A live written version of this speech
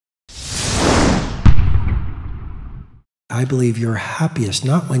I believe you're happiest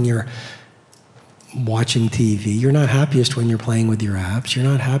not when you're watching TV. You're not happiest when you're playing with your apps. You're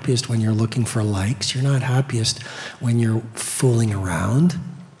not happiest when you're looking for likes. You're not happiest when you're fooling around.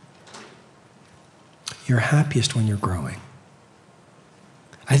 You're happiest when you're growing.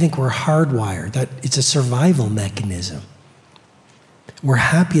 I think we're hardwired. That it's a survival mechanism. We're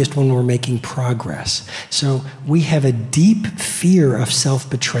happiest when we're making progress. So we have a deep fear of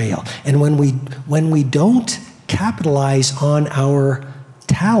self-betrayal. And when we don't capitalize on our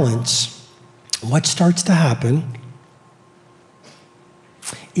talents, what starts to happen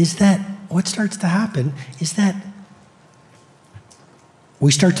is that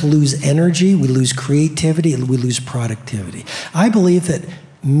we start to lose energy, we lose creativity, we lose productivity. I believe that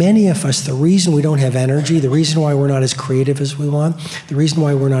many of us, the reason we don't have energy, the reason why we're not as creative as we want, the reason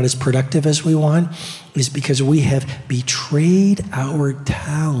why we're not as productive as we want, is because we have betrayed our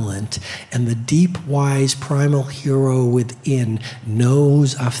talent, and the deep, wise, primal hero within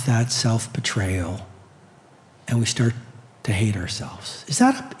knows of that self-betrayal, and we start to hate ourselves. Is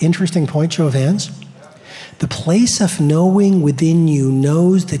that an interesting point, show of hands? The place of knowing within you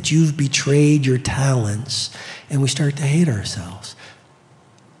knows that you've betrayed your talents, and we start to hate ourselves.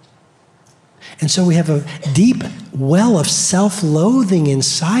 And so we have a deep well of self-loathing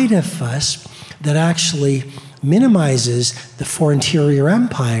inside of us that actually minimizes the four interior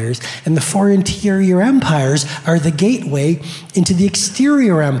empires. And the four interior empires are the gateway into the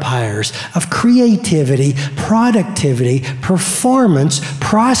exterior empires of creativity, productivity, performance,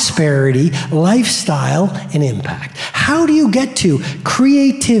 prosperity, lifestyle, and impact. How do you get to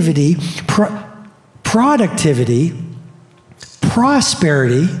creativity, productivity,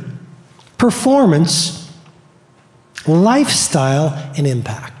 prosperity, performance, lifestyle, and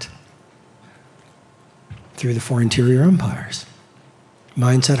impact? Through the four interior empires.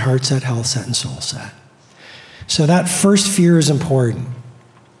 Mindset, heart set, health set, and soul set. So that first fear is important.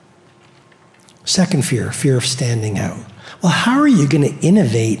 Second fear, fear of standing out. Well, how are you going to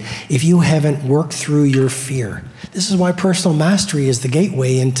innovate if you haven't worked through your fear? This is why personal mastery is the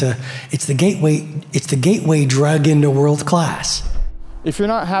gateway into, it's the gateway drug into world class. If you're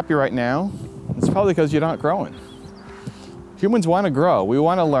not happy right now, it's probably because you're not growing. Humans want to grow, we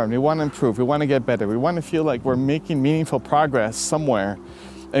want to learn, we want to improve, we want to get better, we want to feel like we're making meaningful progress somewhere.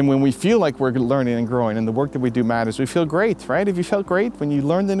 And when we feel like we're learning and growing and the work that we do matters, we feel great, right? If you felt great when you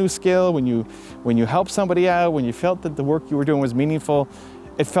learned a new skill, when you helped somebody out, when you felt that the work you were doing was meaningful,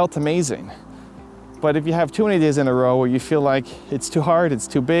 it felt amazing. But if you have too many days in a row where you feel like it's too hard, it's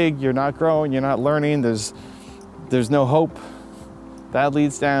too big, you're not growing, you're not learning, there's no hope, that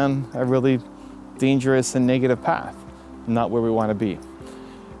leads down a really dangerous and negative path, not where we want to be.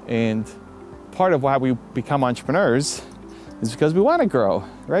 And part of why we become entrepreneurs is because we want to grow,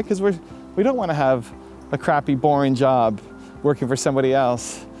 right? Because we don't want to have a crappy, boring job working for somebody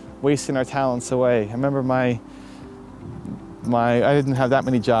else, wasting our talents away. I remember I didn't have that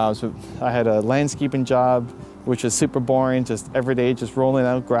many jobs, but I had a landscaping job, which was super boring, just every day, just rolling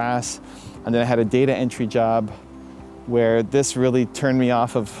out grass. And then I had a data entry job where this really turned me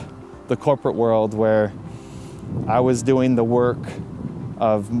off of the corporate world, where I was doing the work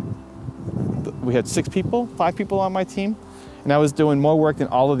of, we had 5 people on my team, and I was doing more work than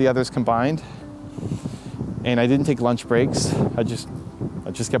all of the others combined. And I didn't take lunch breaks, I just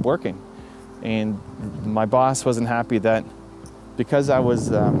kept working. And my boss wasn't happy that because I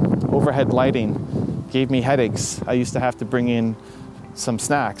was overhead lighting gave me headaches, I used to have to bring in some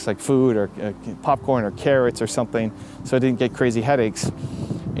snacks like food or popcorn or carrots or something so I didn't get crazy headaches.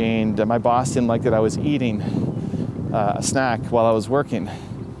 And my boss didn't like that I was eating a snack while I was working.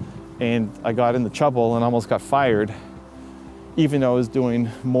 And I got into trouble and almost got fired, even though I was doing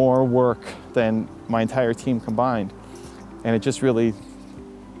more work than my entire team combined. And it just really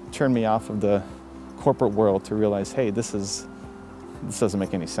turned me off of the corporate world to realize, hey, this doesn't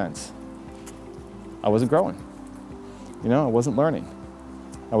make any sense. I wasn't growing. You know, I wasn't learning.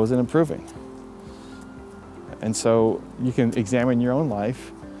 I wasn't improving. And so you can examine your own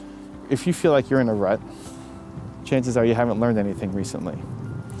life. If you feel like you're in a rut, chances are you haven't learned anything recently.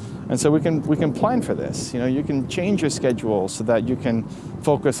 And so we can plan for this. You know, you can change your schedule so that you can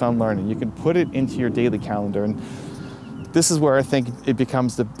focus on learning. You can put it into your daily calendar. And this is where I think it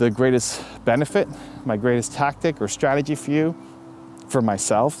becomes the greatest benefit, my greatest tactic or strategy for you, for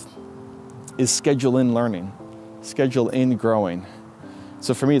myself, is schedule in learning, schedule in growing.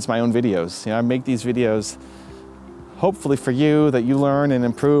 So for me, it's my own videos. You know, I make these videos hopefully for you, that you learn and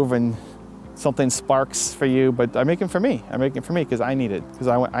improve and something sparks for you, but I make them for me. I make them for me because I need it, because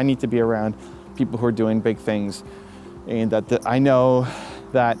I need to be around people who are doing big things. And that I know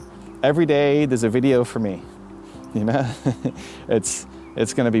that every day there's a video for me. you know?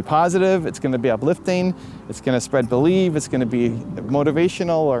 It's going to be positive, it's going to be uplifting, it's going to spread belief, it's going to be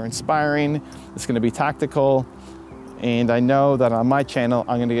motivational or inspiring, it's going to be tactical, and I know that on my channel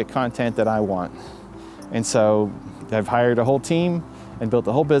I'm going to get content that I want. And so I've hired a whole team and built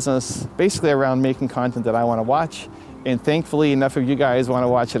a whole business basically around making content that I want to watch, and thankfully enough of you guys want to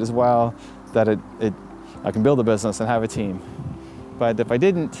watch it as well that I can build a business and have a team. But if I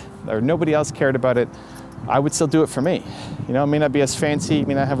didn't, or nobody else cared about it, I would still do it for me. You know, it may not be as fancy, it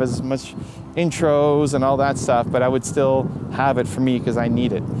may not have as much intros and all that stuff, but I would still have it for me because I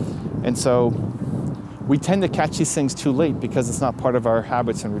need it. And so we tend to catch these things too late because it's not part of our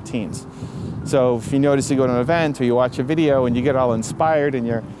habits and routines. So if you notice, you go to an event or you watch a video and you get all inspired and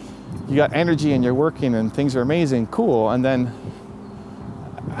you got energy and you're working and things are amazing, cool, and then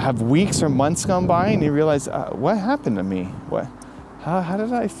have weeks or months gone by and you realize, what happened to me? How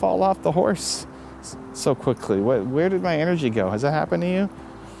did I fall off the horse so quickly? Where did my energy go? Has that happened to you?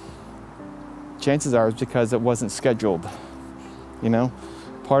 Chances are it's because it wasn't scheduled. You know,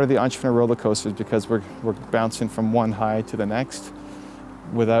 part of the entrepreneur roller coaster is because we're bouncing from one high to the next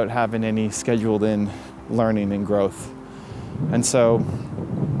without having any scheduled in learning and growth. And so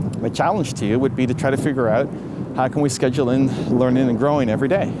my challenge to you would be to try to figure out how can we schedule in learning and growing every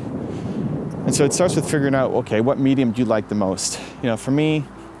day. And so it starts with figuring out, okay, what medium do you like the most? You know, for me,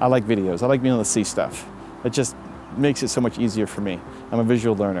 I like videos. I like being able to see stuff. It just makes it so much easier for me. I'm a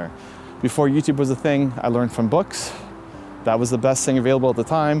visual learner. Before YouTube was a thing, I learned from books. That was the best thing available at the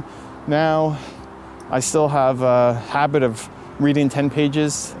time. Now, I still have a habit of reading 10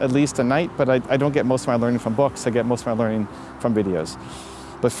 pages at least a night, but I don't get most of my learning from books. I get most of my learning from videos.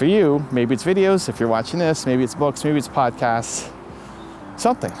 But for you, maybe it's videos. If you're watching this, maybe it's books, maybe it's podcasts,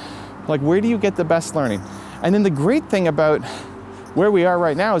 something. Like, where do you get the best learning? And then the great thing about where we are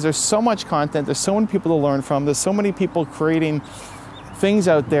right now is there's so much content, there's so many people to learn from, there's so many people creating things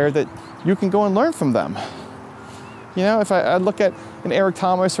out there that you can go and learn from them. You know, if I look at an Eric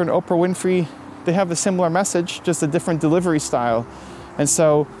Thomas or an Oprah Winfrey, they have a similar message, just a different delivery style. And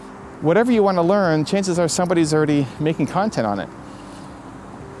so whatever you want to learn, chances are somebody's already making content on it.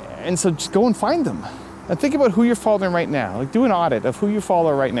 And so just go and find them. And think about who you're following right now. Like, do an audit of who you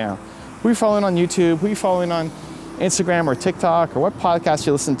follow right now. Who you're following on YouTube, who you're following on Instagram or TikTok, or what podcasts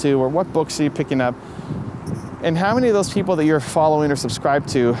you listen to, or what books are you picking up. And how many of those people that you're following or subscribed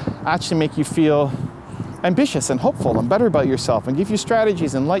to actually make you feel ambitious and hopeful and better about yourself and give you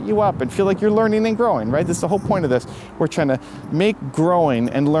strategies and light you up and feel like you're learning and growing, right? That's the whole point of this. We're trying to make growing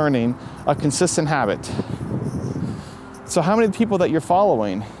and learning a consistent habit. So how many people that you're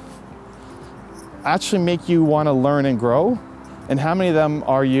following actually make you want to learn and grow? And how many of them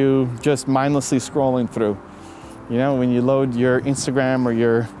are you just mindlessly scrolling through? You know, when you load your Instagram or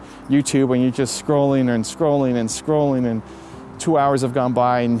your YouTube and you're just scrolling and scrolling and scrolling and 2 hours have gone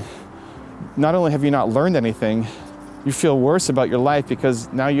by, and not only have you not learned anything, you feel worse about your life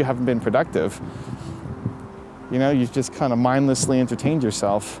because now you haven't been productive. You know, you've just kind of mindlessly entertained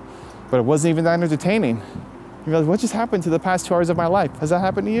yourself, but it wasn't even that entertaining. You realize, what just happened to the past 2 hours of my life? Has that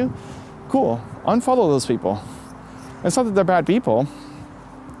happened to you? Cool, unfollow those people. It's not that they're bad people,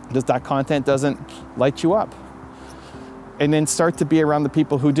 just that content doesn't light you up. And then start to be around the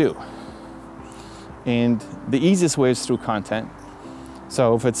people who do. And the easiest way is through content.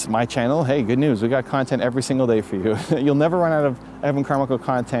 So if it's my channel, hey, good news, we got content every single day for you. You'll never run out of Evan Carmichael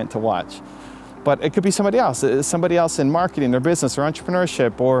content to watch. But it could be somebody else in marketing or business or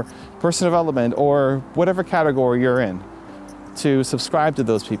entrepreneurship or personal development or whatever category you're in, to subscribe to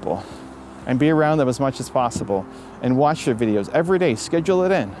those people and be around them as much as possible and watch their videos every day, schedule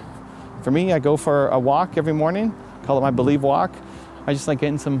it in. For me, I go for a walk every morning, call it my Believe Walk. I just like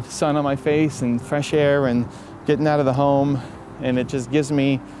getting some sun on my face and fresh air and getting out of the home, and it just gives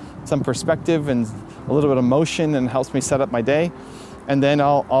me some perspective and a little bit of motion and helps me set up my day. And then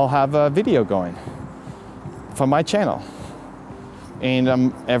I'll have a video going from my channel.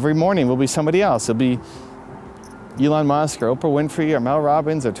 And every morning will be somebody else. It'll be Elon Musk or Oprah Winfrey or Mel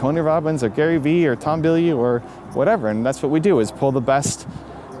Robbins or Tony Robbins or Gary Vee or Tom Bilyeu or whatever. And that's what we do, is pull the best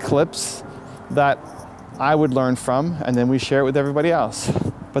clips that I would learn from, and then we share it with everybody else.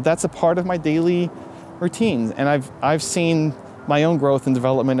 But that's a part of my daily routine. And I've seen my own growth and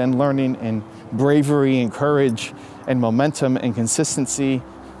development and learning and bravery and courage and momentum and consistency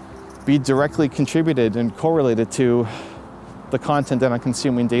be directly contributed and correlated to the content that I'm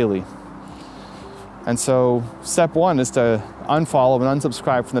consuming daily. And so step one is to unfollow and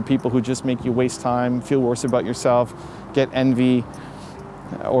unsubscribe from the people who just make you waste time, feel worse about yourself, get envy,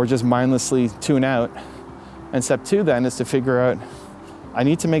 or just mindlessly tune out. And step two then is to figure out, I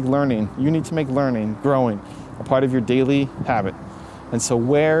need to make learning, you need to make learning, growing, a part of your daily habit. And so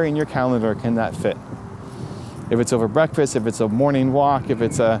where in your calendar can that fit? If it's over breakfast, if it's a morning walk, if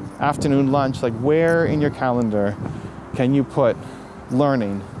it's an afternoon lunch, like where in your calendar can you put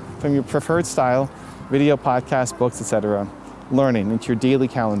learning from your preferred style, video, podcast, books, etc., learning into your daily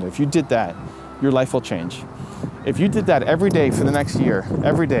calendar? If you did that, your life will change. If you did that every day for the next year,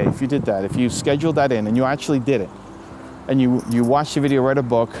 every day, if you did that, if you scheduled that in and you actually did it, and you watched a video, read a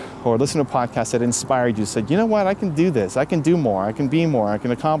book, or listened to a podcast that inspired you, said, you know what, I can do this, I can do more, I can be more, I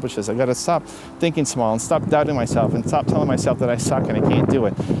can accomplish this, I gotta stop thinking small and stop doubting myself and stop telling myself that I suck and I can't do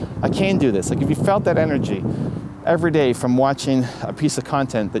it. I can do this. Like if you felt that energy every day from watching a piece of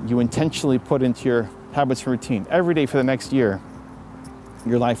content that you intentionally put into your habits and routine, every day for the next year,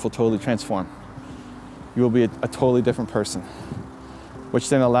 your life will totally transform. You will be a totally different person, which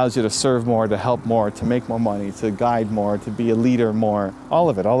then allows you to serve more, to help more, to make more money, to guide more, to be a leader more. All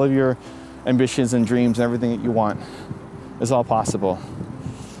of it, all of your ambitions and dreams and everything that you want is all possible.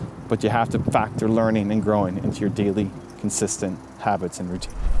 But you have to factor learning and growing into your daily, consistent habits and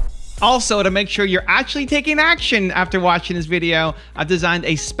routine. Also, to make sure you're actually taking action after watching this video, I've designed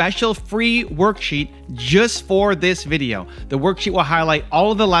a special free worksheet just for this video. The worksheet will highlight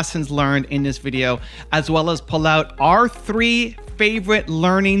all of the lessons learned in this video, as well as pull out our 3 favorite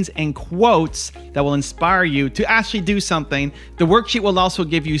learnings and quotes that will inspire you to actually do something. The worksheet will also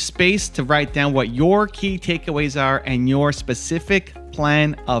give you space to write down what your key takeaways are and your specific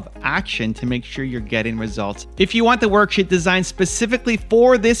plan of action to make sure you're getting results. If you want the worksheet designed specifically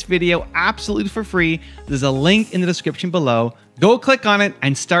for this video, absolutely for free, there's a link in the description below. Go click on it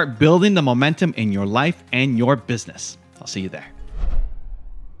and start building the momentum in your life and your business. I'll see you there.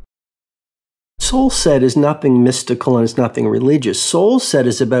 Soul set is nothing mystical and it's nothing religious. Soul set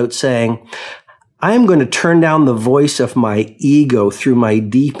is about saying, I am going to turn down the voice of my ego through my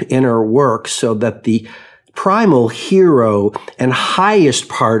deep inner work so that the primal hero and highest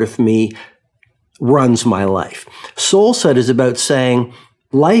part of me runs my life. Soul set is about saying,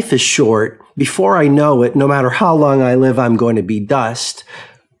 life is short. Before I know it, no matter how long I live, I'm going to be dust.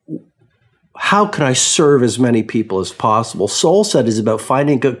 How can I serve as many people as possible? Soul set is about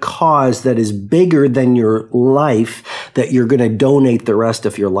finding a cause that is bigger than your life that you're going to donate the rest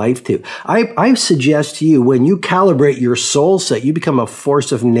of your life to. I suggest to you, when you calibrate your soul set, you become a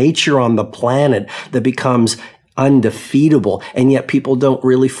force of nature on the planet that becomes undefeatable. And yet people don't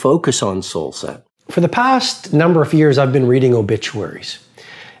really focus on soul set. For the past number of years, I've been reading obituaries.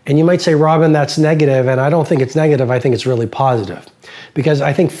 And you might say, Robin, that's negative. And I don't think it's negative. I think it's really positive. Because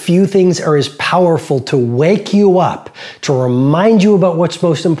I think few things are as powerful to wake you up, to remind you about what's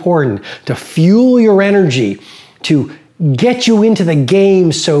most important, to fuel your energy, to get you into the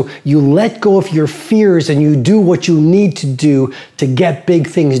game so you let go of your fears and you do what you need to do to get big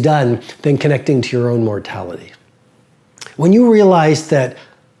things done than connecting to your own mortality. When you realize that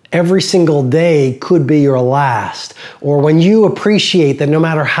every single day could be your last, or when you appreciate that no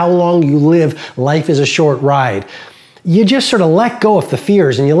matter how long you live, life is a short ride, you just sort of let go of the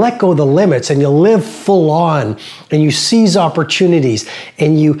fears and you let go of the limits and you live full on and you seize opportunities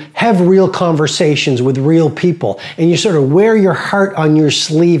and you have real conversations with real people and you sort of wear your heart on your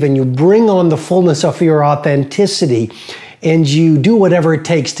sleeve and you bring on the fullness of your authenticity and you do whatever it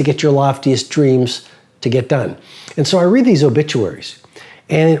takes to get your loftiest dreams to get done. And so I read these obituaries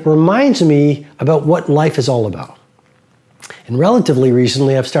and it reminds me about what life is all about. And relatively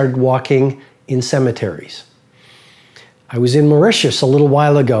recently, I've started walking in cemeteries. I was in Mauritius a little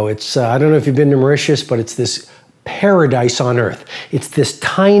while ago. It's, I don't know if you've been to Mauritius, but it's this paradise on earth. It's this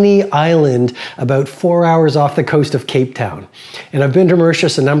tiny island about 4 hours off the coast of Cape Town. And I've been to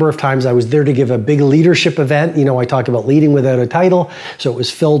Mauritius a number of times. I was there to give a big leadership event. You know, I talk about leading without a title. So it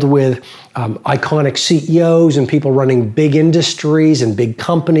was filled with iconic CEOs and people running big industries and big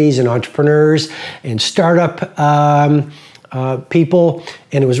companies and entrepreneurs and startup people.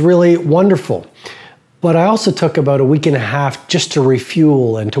 And it was really wonderful. But I also took about a week and a half just to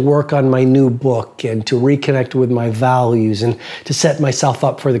refuel and to work on my new book and to reconnect with my values and to set myself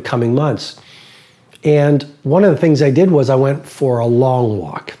up for the coming months. And one of the things I did was I went for a long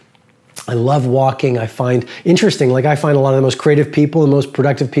walk. I love walking. I find interesting, like I find a lot of the most creative people and most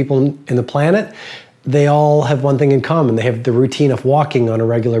productive people in the planet, they all have one thing in common. They have the routine of walking on a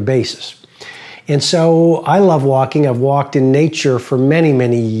regular basis. And so I love walking. I've walked in nature for many,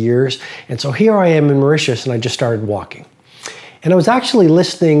 many years. And so here I am in Mauritius and I just started walking. And I was actually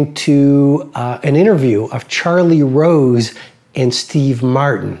listening to an interview of Charlie Rose and Steve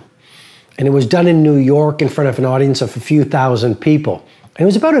Martin. And it was done in New York in front of an audience of a few thousand people. And it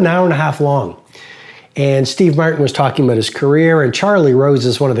was about an hour and a half long. And Steve Martin was talking about his career, and Charlie Rose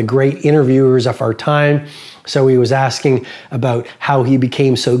is one of the great interviewers of our time. So he was asking about how he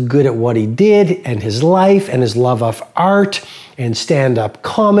became so good at what he did, and his life, and his love of art, and stand-up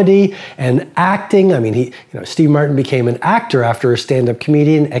comedy, and acting. I mean, Steve Martin became an actor after a stand-up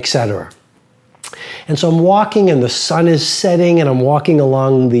comedian, etc. And so I'm walking, and the sun is setting, and I'm walking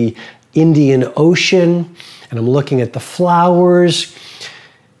along the Indian Ocean, and I'm looking at the flowers,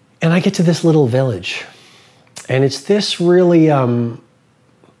 and I get to this little village. And it's this really,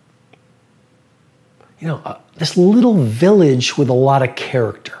 this little village with a lot of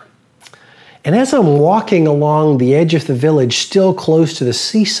character. And as I'm walking along the edge of the village, still close to the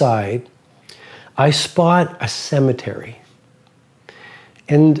seaside, I spot a cemetery.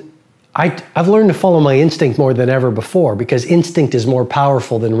 And I've learned to follow my instinct more than ever before, because instinct is more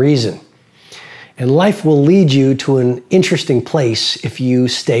powerful than reason. And life will lead you to an interesting place if you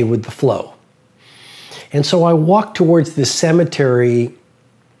stay with the flow. And so I walked towards this cemetery,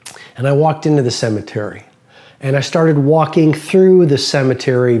 and I walked into the cemetery. And I started walking through the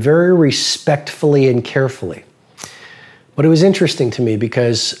cemetery very respectfully and carefully. But it was interesting to me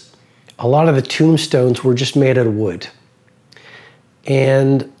because a lot of the tombstones were just made out of wood.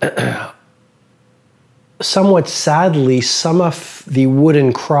 And somewhat sadly, some of the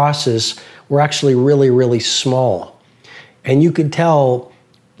wooden crosses were actually really, really small. And you could tell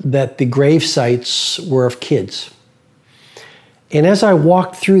that the grave sites were of kids. And as I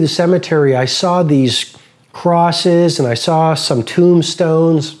walked through the cemetery, I saw these crosses and I saw some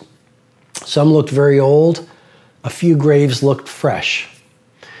tombstones. Some looked very old. A few graves looked fresh.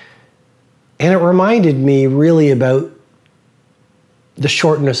 And it reminded me really about the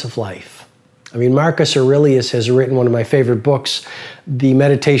shortness of life. I mean, Marcus Aurelius has written one of my favorite books, The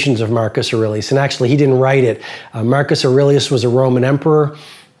Meditations of Marcus Aurelius. And actually, he didn't write it. Marcus Aurelius was a Roman emperor.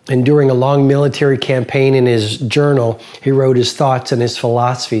 And during a long military campaign, in his journal, he wrote his thoughts and his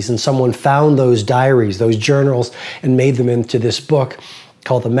philosophies. And someone found those diaries, those journals, and made them into this book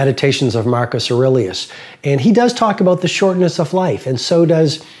called The Meditations of Marcus Aurelius. And he does talk about the shortness of life. And so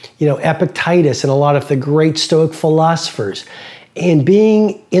does, Epictetus and a lot of the great Stoic philosophers. And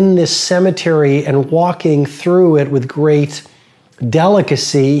being in this cemetery and walking through it with great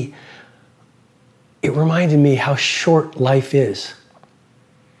delicacy, it reminded me how short life is.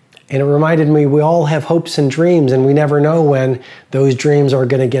 And it reminded me we all have hopes and dreams, and we never know when those dreams are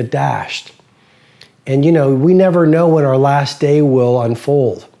going to get dashed. And we never know when our last day will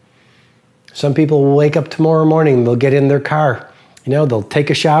unfold. Some people will wake up tomorrow morning, they'll get in their car, they'll take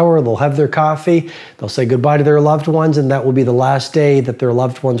a shower, they'll have their coffee, they'll say goodbye to their loved ones, and that will be the last day that their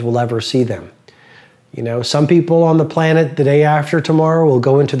loved ones will ever see them. Some people on the planet the day after tomorrow will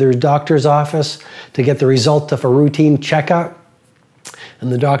go into their doctor's office to get the result of a routine checkup.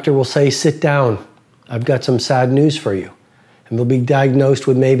 And the doctor will say, sit down, I've got some sad news for you. And they'll be diagnosed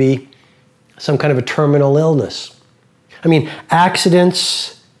with maybe some kind of a terminal illness. I mean,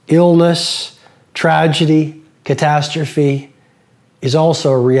 accidents, illness, tragedy, catastrophe is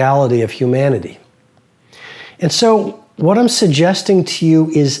also a reality of humanity. And so what I'm suggesting to you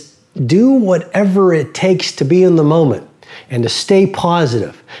is do whatever it takes to be in the moment, and to stay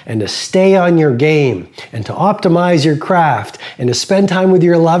positive, and to stay on your game, and to optimize your craft, and to spend time with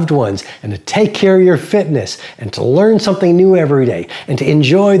your loved ones, and to take care of your fitness, and to learn something new every day, and to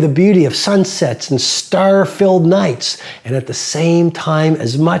enjoy the beauty of sunsets and star-filled nights, and at the same time,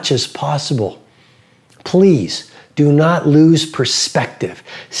 as much as possible, please do not lose perspective.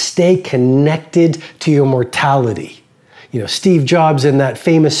 Stay connected to your mortality. Steve Jobs in that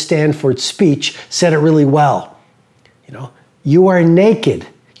famous Stanford speech said it really well. You are naked.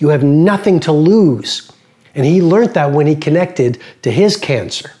 You have nothing to lose. And he learned that when he connected to his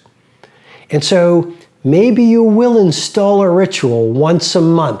cancer. And so maybe you will install a ritual once a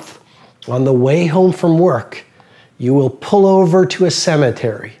month. On the way home from work, you will pull over to a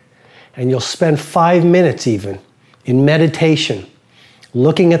cemetery and you'll spend 5 minutes even in meditation,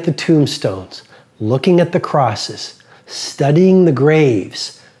 looking at the tombstones, looking at the crosses, studying the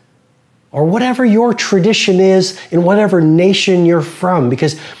graves, or whatever your tradition is in whatever nation you're from,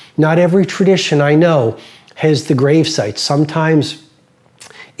 because not every tradition I know has the grave sites. Sometimes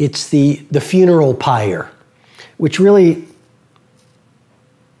it's the funeral pyre, which really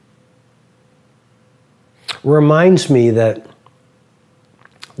reminds me that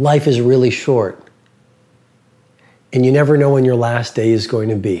life is really short and you never know when your last day is going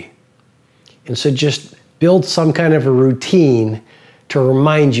to be. And so just build some kind of a routine to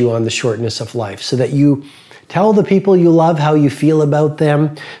remind you on the shortness of life so that you Tell the people you love how you feel about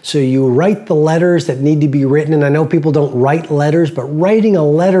them. So you write the letters that need to be written. And I know people don't write letters, but writing a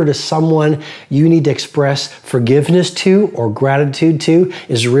letter to someone you need to express forgiveness to or gratitude to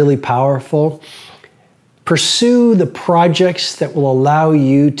is really powerful. Pursue the projects that will allow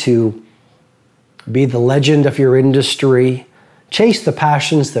you to be the legend of your industry. Chase the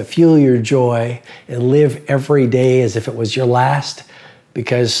passions that fuel your joy and live every day as if it was your last,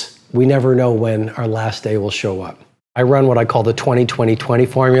 because we never know when our last day will show up. I run what I call the 20-20-20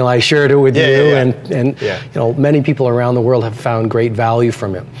 formula. I shared it with you, and you know, many people around the world have found great value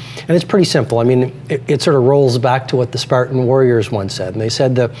from it. And it's pretty simple. I mean, it sort of rolls back to what the Spartan warriors once said. And they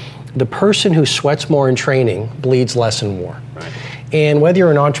said that the person who sweats more in training bleeds less in war. Right. And whether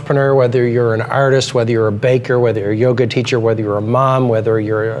you're an entrepreneur, whether you're an artist, whether you're a baker, whether you're a yoga teacher, whether you're a mom, whether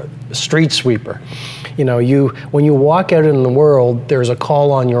you're a street sweeper, you know, when you walk out in the world, there's a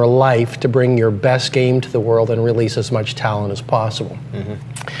call on your life to bring your best game to the world and release as much talent as possible.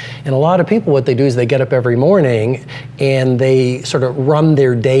 And a lot of people, what they do is they get up every morning and they sort of run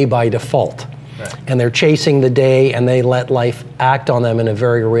their day by default. And they're chasing the day and they let life act on them in a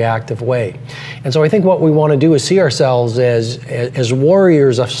very reactive way. And so I think what we want to do is see ourselves as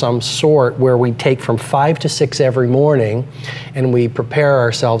warriors of some sort, where we take from 5 to 6 every morning and we prepare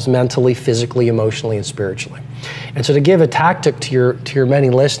ourselves mentally, physically, emotionally, and spiritually. And so to give a tactic to your many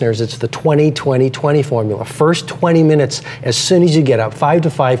listeners, it's the 20-20-20 formula. First 20 minutes, as soon as you get up, 5 to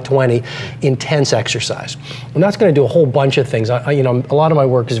 5:20, intense exercise. And that's going to do a whole bunch of things. You know, a lot of my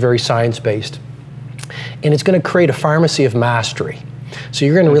work is very science-based. And it's going to create a pharmacy of mastery. So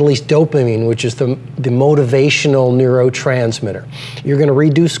you're going to release dopamine, which is the motivational neurotransmitter. You're going to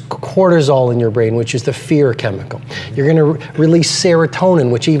reduce cortisol in your brain, which is the fear chemical. You're going to release serotonin,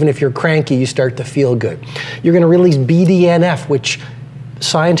 which even if you're cranky, you start to feel good. You're going to release BDNF, which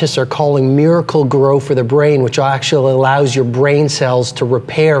scientists are calling miracle grow for the brain, which actually allows your brain cells to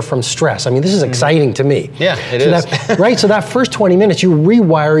repair from stress. I mean, this is exciting to me. Yeah, it is. Right, so that first 20 minutes, you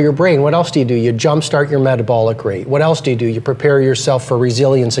rewire your brain. What else do? You jumpstart your metabolic rate. What else do? You prepare yourself for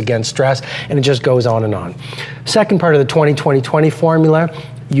resilience against stress, and it just goes on and on. Second part of the 20-20-20 formula,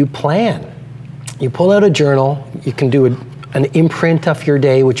 you plan. You pull out a journal, you can do an imprint of your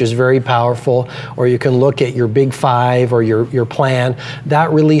day, which is very powerful, or you can look at your big 5 or your plan.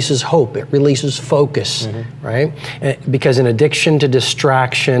 That releases hope, it releases focus, right? Because an addiction to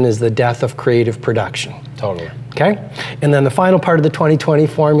distraction is the death of creative production. Totally. Okay? And then the final part of the 20-20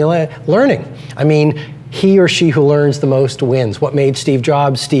 formula, learning. I mean, he or she who learns the most wins. What made Steve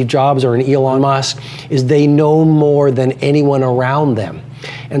Jobs, or an Elon Musk, is they know more than anyone around them.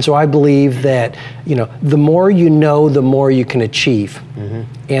 And so I believe that, you know, the more you know, the more you can achieve.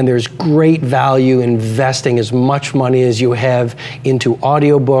 And there's great value investing as much money as you have into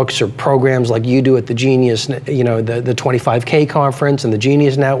audiobooks or programs like you do at the Genius, you know, the 25K conference and the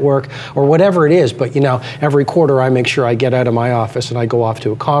Genius Network, or whatever it is. But, you know, every quarter I make sure I get out of my office and I go off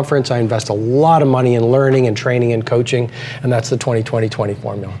to a conference. I invest a lot of money in learning and training and coaching, and that's the 20-20-20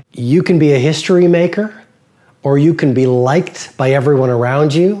 formula. You can be a history maker, or you can be liked by everyone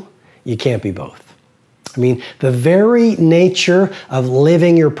around you. You can't be both. I mean, the very nature of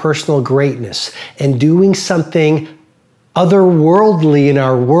living your personal greatness and doing something otherworldly in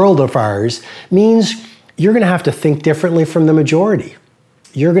our world of ours means you're going to have to think differently from the majority.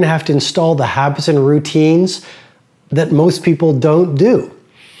 You're going to have to install the habits and routines that most people don't do.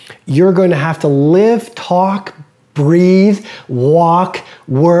 You're going to have to live, talk, breathe, walk,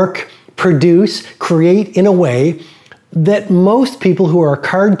 work, produce, create in a way that most people who are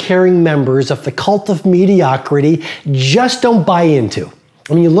card-carrying members of the cult of mediocrity just don't buy into.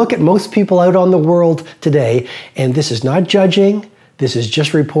 I mean, you look at most people out on the world today, and this is not judging, this is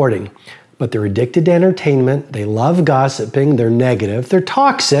just reporting, but they're addicted to entertainment, they love gossiping, they're negative, they're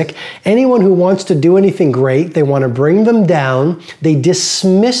toxic. Anyone who wants to do anything great, they want to bring them down, they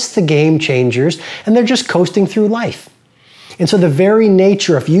dismiss the game changers, and they're just coasting through life. And so the very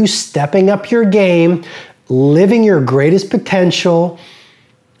nature of you stepping up your game, living your greatest potential,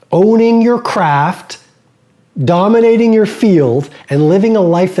 owning your craft, dominating your field, and living a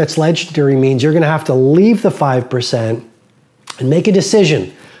life that's legendary means you're going to have to leave the 5% and make a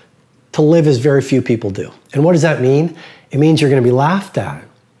decision to live as very few people do. And what does that mean? It means you're going to be laughed at.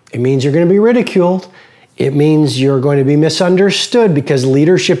 It means you're going to be ridiculed. It means you're going to be misunderstood, because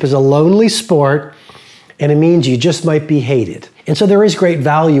leadership is a lonely sport. And it means you just might be hated. And so there is great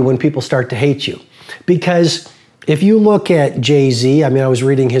value when people start to hate you, because If you look at Jay-Z, I mean, I was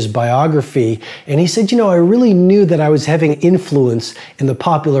reading his biography, and he said, you know, I really knew that I was having influence in the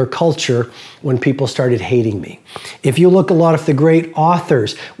popular culture when people started hating me. If you look at a lot of the great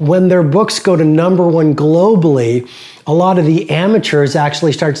authors, when their books go to #1 globally, a lot of the amateurs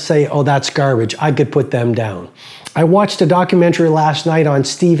actually start to say, oh, that's garbage. I could put them down. I watched a documentary last night on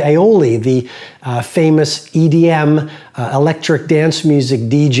Steve Aoki, the famous EDM, electric dance music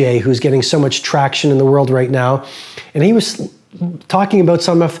DJ who's getting so much traction in the world right now. And he was talking about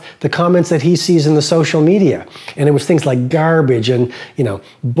some of the comments that he sees in the social media. And it was things like garbage and, you know,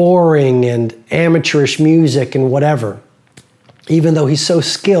 boring and amateurish music and whatever. Even though he's so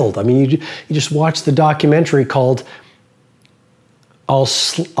skilled. I mean, you just watch the documentary called I'll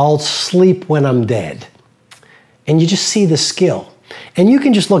Sleep When I'm Dead. And you just see the skill. And you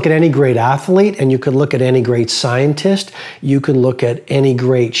can just look at any great athlete, and you can look at any great scientist, you can look at any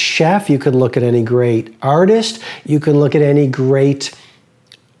great chef, you can look at any great artist, you can look at any great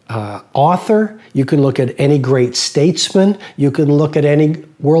author, you can look at any great statesman, you can look at any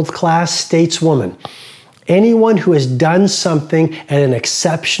world-class stateswoman. Anyone who has done something at an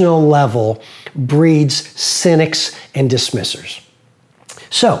exceptional level breeds cynics and dismissers.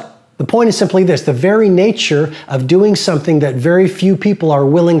 So, the point is simply this: the very nature of doing something that very few people are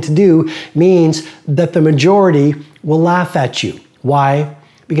willing to do means that the majority will laugh at you. Why?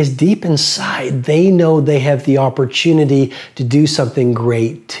 Because deep inside, they know they have the opportunity to do something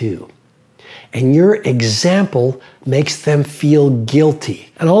great too. And your example makes them feel guilty.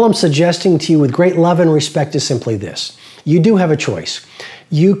 And all I'm suggesting to you with great love and respect is simply this: you do have a choice.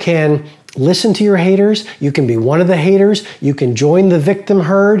 You can listen to your haters, you can be one of the haters, you can join the victim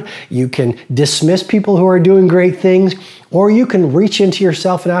herd, you can dismiss people who are doing great things, or you can reach into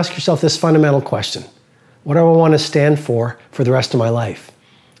yourself and ask yourself this fundamental question: what do I want to stand for the rest of my life?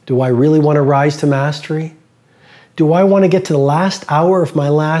 Do I really want to rise to mastery? Do I want to get to the last hour of my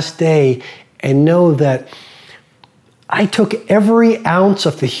last day and know that I took every ounce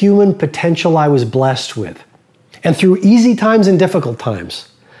of the human potential I was blessed with, and through easy times and difficult times,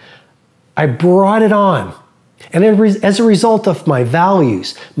 I brought it on. And as a result of my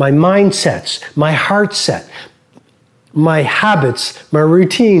values, my mindsets, my heart set, my habits, my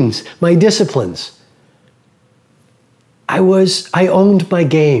routines, my disciplines, I owned my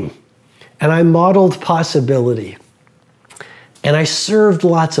game, and I modeled possibility, and I served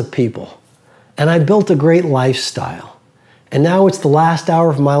lots of people, and I built a great lifestyle. And now it's the last hour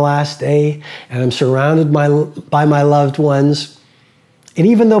of my last day, and I'm surrounded by my loved ones. And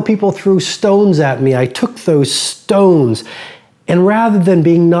even though people threw stones at me, I took those stones, and rather than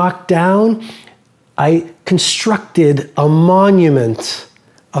being knocked down, I constructed a monument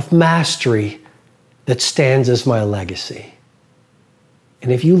of mastery that stands as my legacy.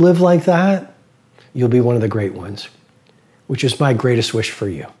 And if you live like that, you'll be one of the great ones, which is my greatest wish for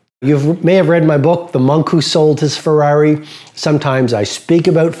you. You may have read my book, The Monk Who Sold His Ferrari. Sometimes I speak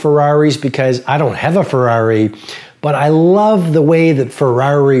about Ferraris because I don't have a Ferrari, but I love the way that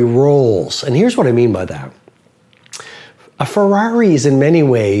Ferrari rolls. And here's what I mean by that. A Ferrari is in many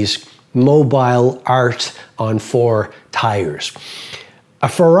ways mobile art on 4 tires. A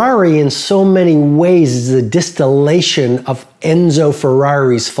Ferrari in so many ways is a distillation of Enzo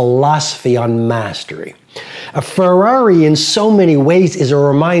Ferrari's philosophy on mastery. A Ferrari in so many ways is a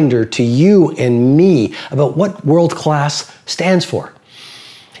reminder to you and me about what world class stands for.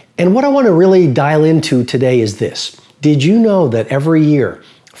 And what I want to really dial into today is this. Did you know that every year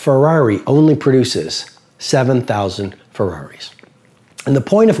Ferrari only produces 7,000 Ferraris? And the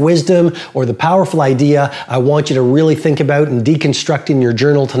point of wisdom, or the powerful idea I want you to really think about and deconstruct in your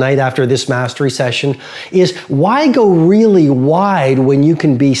journal tonight after this mastery session is, why go really wide when you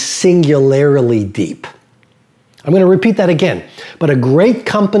can be singularly deep? I'm going to repeat that again. But a great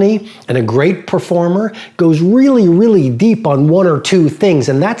company and a great performer goes really, really deep on 1 or 2 things,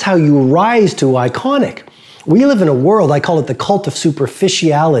 and that's how you rise to iconic. We live in a world, I call it the cult of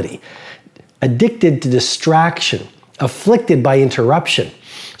superficiality, addicted to distraction, afflicted by interruption.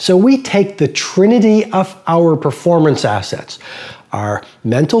 So we take the trinity of our performance assets, our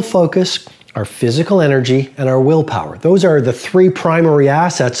mental focus, our physical energy, and our willpower. Those are the 3 primary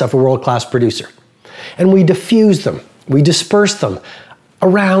assets of a world-class producer. And we diffuse them, we disperse them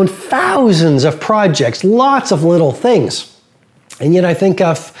around thousands of projects, lots of little things. And yet I think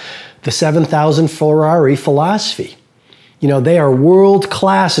of the 7,000 Ferrari philosophy. You know, they are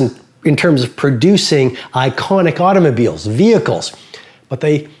world-class in terms of producing iconic automobiles, vehicles, but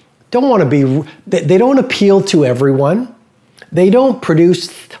they don't want to be, they don't appeal to everyone. They don't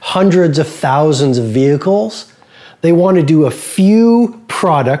produce hundreds of thousands of vehicles. They want to do a few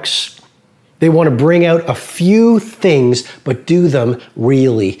products They want to bring out a few things, but do them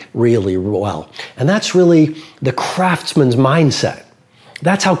really, really well. And that's really the craftsman's mindset.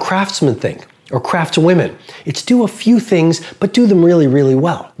 That's how craftsmen think, or craftswomen. It's do a few things, but do them really, really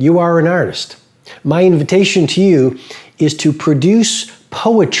well. You are an artist. My invitation to you is to produce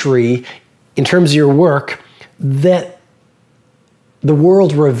poetry in terms of your work that the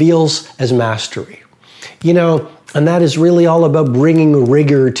world reveals as mastery. You know, and that is really all about bringing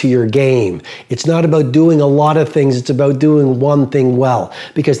rigor to your game. It's not about doing a lot of things, it's about doing one thing well.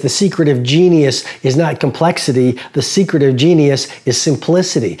 Because the secret of genius is not complexity, the secret of genius is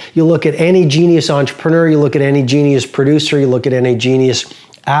simplicity. You look at any genius entrepreneur, you look at any genius producer, you look at any genius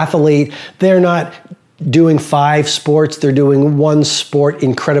athlete, they're not doing 5 sports, they're doing one sport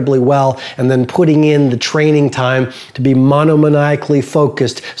incredibly well and then putting in the training time to be monomaniacally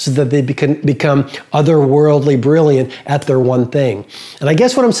focused so that they become otherworldly brilliant at their one thing. And I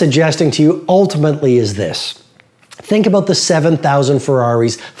guess what I'm suggesting to you ultimately is this. Think about the 7,000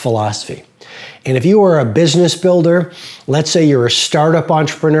 Ferraris philosophy. And if you are a business builder, let's say you're a startup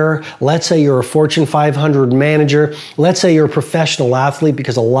entrepreneur, let's say you're a Fortune 500 manager, let's say you're a professional athlete,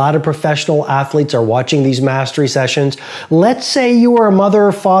 because a lot of professional athletes are watching these mastery sessions. Let's say you are a mother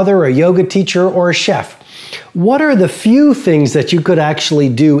or father, a yoga teacher, or a chef. What are the few things that you could actually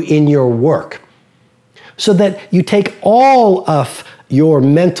do in your work so that you take all of your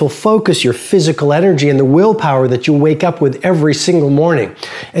mental focus, your physical energy, and the willpower that you wake up with every single morning,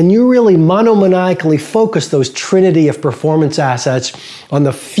 and you really monomaniacally focus those trinity of performance assets on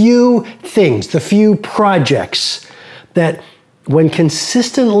the few things, the few projects that, when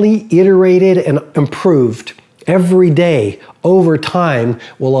consistently iterated and improved every day over time,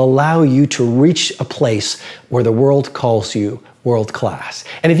 will allow you to reach a place where the world calls you world class.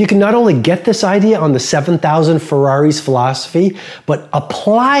 And if you can not only get this idea on the 7,000 Ferraris philosophy, but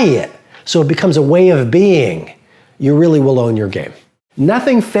apply it so it becomes a way of being, you really will own your game.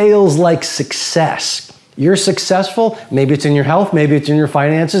 Nothing fails like success. You're successful, maybe it's in your health, maybe it's in your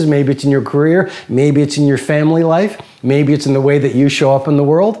finances, maybe it's in your career, maybe it's in your family life, maybe it's in the way that you show up in the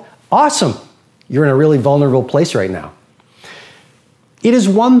world. Awesome. You're in a really vulnerable place right now. It is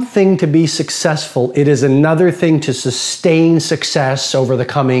one thing to be successful. It is another thing to sustain success over the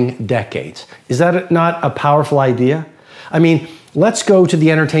coming decades. Is that not a powerful idea? I mean, let's go to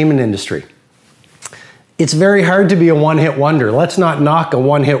the entertainment industry. It's very hard to be a one-hit wonder. Let's not knock a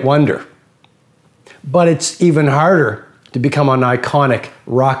one-hit wonder. But it's even harder to become an iconic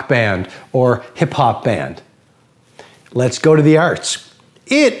rock band or hip-hop band. Let's go to the arts.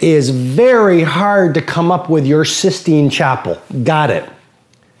 It is very hard to come up with your Sistine Chapel. Got it.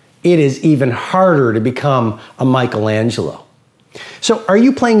 It is even harder to become a Michelangelo. So are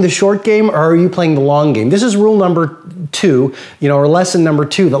you playing the short game or are you playing the long game? This is rule number 2, or lesson number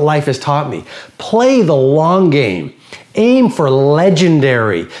 2 that life has taught me. Play the long game. Aim for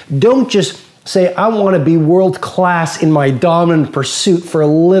legendary. Don't just say, I want to be world class in my dominant pursuit for a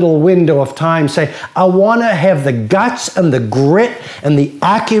little window of time. Say, I want to have the guts and the grit and the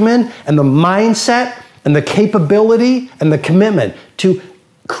acumen and the mindset and the capability and the commitment to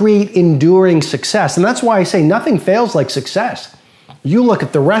create enduring success. And that's why I say nothing fails like success. You look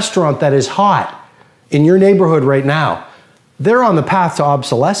at the restaurant that is hot in your neighborhood right now. They're on the path to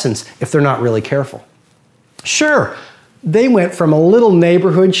obsolescence if they're not really careful. Sure, they went from a little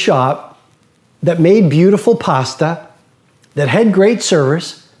neighborhood shop that made beautiful pasta, that had great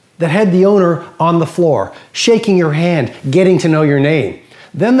service, that had the owner on the floor, shaking your hand, getting to know your name.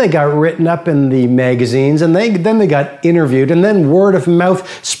 Then they got written up in the magazines, and then they got interviewed, and then word of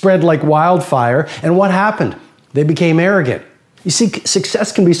mouth spread like wildfire. And what happened? They became arrogant. You see,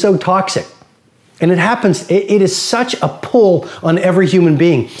 success can be so toxic. And it happens, it is such a pull on every human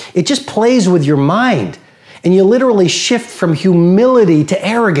being. It just plays with your mind. And you literally shift from humility to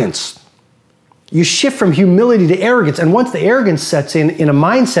arrogance. You shift from humility to arrogance. And once the arrogance sets in a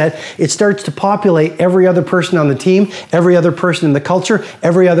mindset, it starts to populate every other person on the team, every other person in the culture,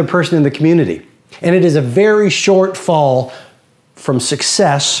 every other person in the community. And it is a very short fall from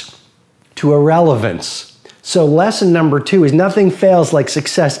success to irrelevance. So lesson number 2 is nothing fails like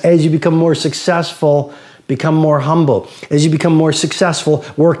success. As you become more successful, become more humble. As you become more successful,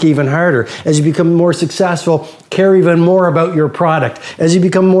 work even harder. As you become more successful, care even more about your product. As you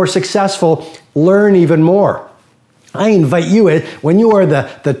become more successful, learn even more. I invite you, when you are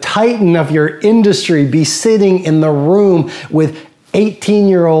the titan of your industry, be sitting in the room with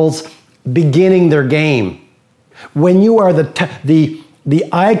 18-year-olds beginning their game. When you are the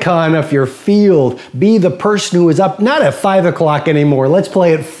icon of your field, be the person who is up, not at 5 o'clock anymore. Let's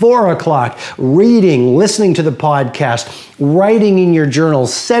play at 4 o'clock, reading, listening to the podcast, writing in your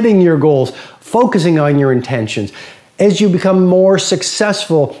journals, setting your goals, focusing on your intentions. As you become more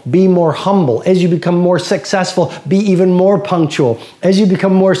successful, be more humble. As you become more successful, be even more punctual. As you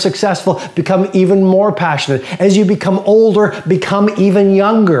become more successful, become even more passionate. As you become older, become even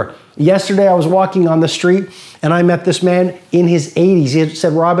younger. Yesterday, I was walking on the street and I met this man in his 80s. He had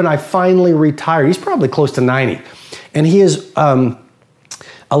said, Robin, I finally retired. He's probably close to 90. And he is a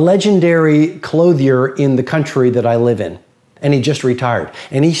legendary clothier in the country that I live in. And he just retired.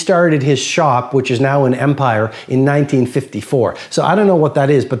 And he started his shop, which is now an empire, in 1954. So I don't know what that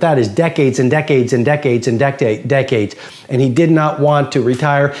is, but that is decades and decades and decades and decades. And he did not want to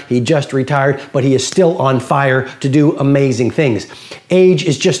retire. He just retired, but he is still on fire to do amazing things. Age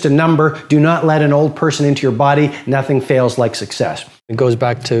is just a number. Do not let an old person into your body. Nothing fails like success. It goes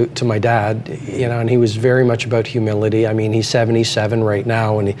back to my dad, you know, and he was very much about humility. I mean, he's 77 right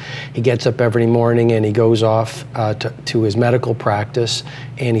now, and he gets up every morning and he goes off to his medical practice,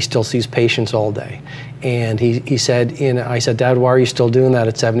 and he still sees patients all day. And he said, I said, Dad, why are you still doing that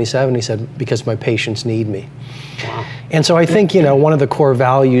at 77? He said, because my patients need me. Wow. And so I think, you know, one of the core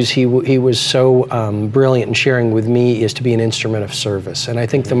values he was so brilliant in sharing with me is to be an instrument of service. And I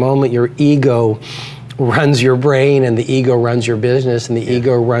think the moment your ego runs your brain and the ego runs your business and the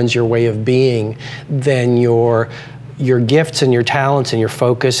ego runs your way of being, then your gifts and your talents and your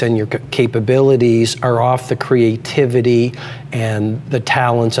focus and your capabilities are off the creativity and the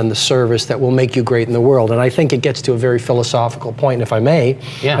talents and the service that will make you great in the world. And I think it gets to a very philosophical point, if I may.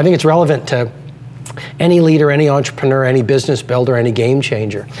 Yeah. I think it's relevant to any leader, any entrepreneur, any business builder, any game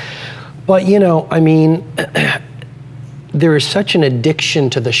changer. But, you know, I mean, there is such an addiction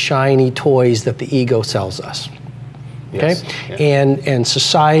to the shiny toys that the ego sells us. Okay? Yes. Yeah. And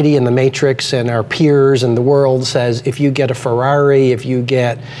society and the matrix and our peers and the world says, if you get a Ferrari, if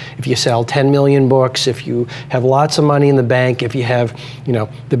you sell 10 million books, if you have lots of money in the bank, if you have, you know,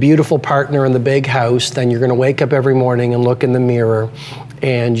 the beautiful partner in the big house, then you're going to wake up every morning and look in the mirror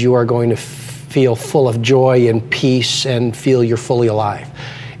and you are going to feel full of joy and peace and feel you're fully alive.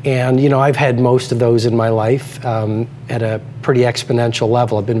 And, you know, I've had most of those in my life at a pretty exponential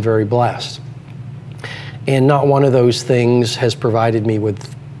level. I've been very blessed. And not one of those things has provided me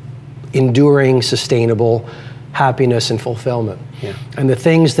with enduring, sustainable happiness and fulfillment. Yeah. And the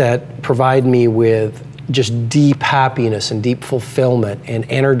things that provide me with just deep happiness and deep fulfillment and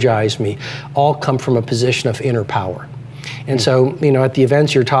energize me all come from a position of inner power. And so, you know, at the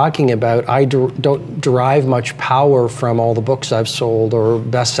events you're talking about, I don't derive much power from all the books I've sold or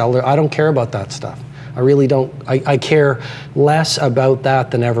bestseller. I don't care about that stuff. I really don't. I care less about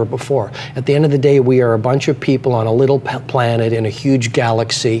that than ever before. At the end of the day, we are a bunch of people on a little planet in a huge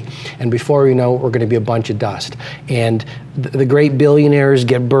galaxy, and before we know it, we're going to be a bunch of dust. And the great billionaires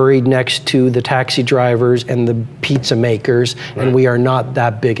get buried next to the taxi drivers and the pizza makers, right. And we are not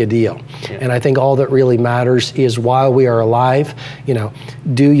that big a deal. Yeah. And I think all that really matters is while we are alive, you know,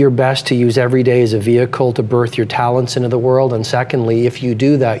 do your best to use every day as a vehicle to birth your talents into the world. And secondly, if you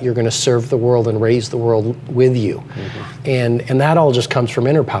do that, you're going to serve the world and raise the world with you. Mm-hmm. And that all just comes from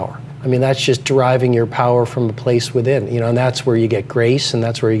inner power. I mean, that's just deriving your power from a place within, you know, and that's where you get grace, and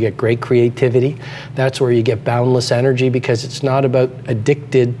that's where you get great creativity. That's where you get boundless energy, because it's not about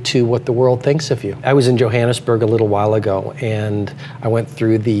addicted to what the world thinks of you. I was in Johannesburg a little while ago, and I went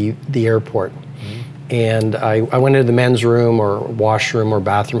through the airport. And I went into the men's room or washroom or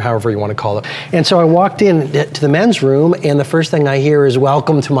bathroom, however you want to call it. And so I walked in to the men's room, and the first thing I hear is,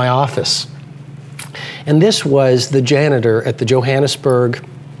 "Welcome to my office." And this was the janitor at the Johannesburg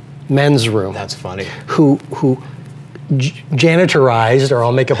men's room. That's funny. Who janitorized, or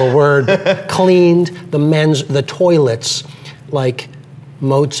I'll make up a word, cleaned the toilets like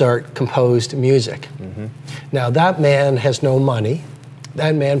Mozart composed music. Mm-hmm. Now that man has no money.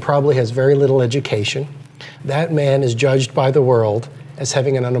 That man probably has very little education. That man is judged by the world as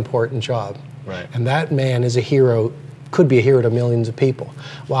having an unimportant job. Right. And that man is a hero, could be a hero to millions of people.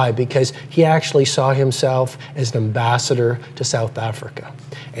 Why? Because he actually saw himself as an ambassador to South Africa.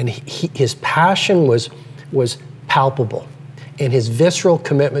 And his passion was palpable. And his visceral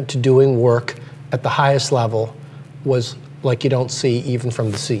commitment to doing work at the highest level was like you don't see even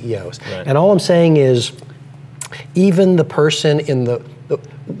from the CEOs. Right. And all I'm saying is, even the person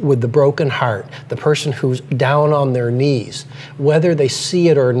with the broken heart, the person who's down on their knees, whether they see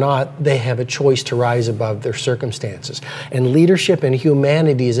it or not, they have a choice to rise above their circumstances. And leadership and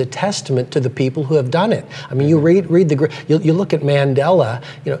humanity is a testament to the people who have done it. I mean, you read you look at Mandela,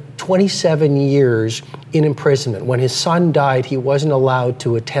 27 years in imprisonment. When his son died, he wasn't allowed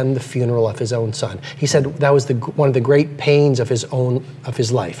to attend the funeral of his own son. He said that was one of the great pains of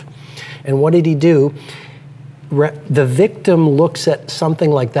his life. And what did he do? the victim looks at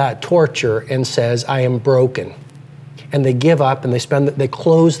something like that, torture, and says, I am broken. And they give up and they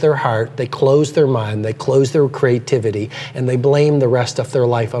close their heart, they close their mind, they close their creativity, and they blame the rest of their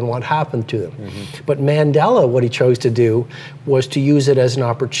life on what happened to them. Mm-hmm. But Mandela, what he chose to do was to use it as an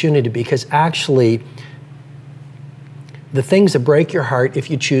opportunity, because actually, the things that break your heart, if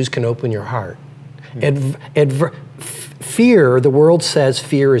you choose, can open your heart. Mm-hmm. Fear, the world says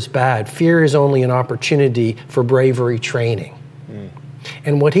fear is bad. Fear is only an opportunity for bravery training.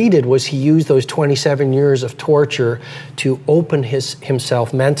 And what he did was he used those 27 years of torture to open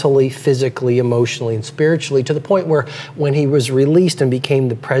himself mentally, physically, emotionally, and spiritually, to the point where when he was released and became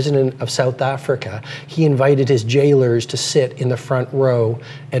the president of South Africa, he invited his jailers to sit in the front row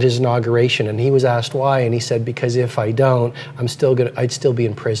at his inauguration. And he was asked why, and he said, because if I don't, I'd still be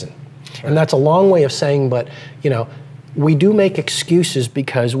in prison. Right. And that's a long way of saying, but we do make excuses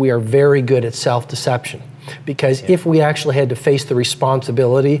because we are very good at self-deception. Because if we actually had to face the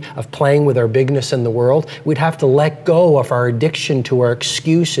responsibility of playing with our bigness in the world, we'd have to let go of our addiction to our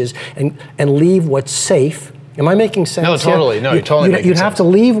excuses and leave what's safe. Am I making sense? No, totally. Yeah? No, you're totally making sense. You'd have to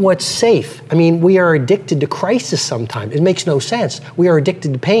leave what's safe. I mean, we are addicted to crisis sometimes. It makes no sense. We are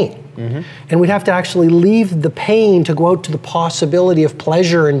addicted to pain. Mm-hmm. And we'd have to actually leave the pain to go out to the possibility of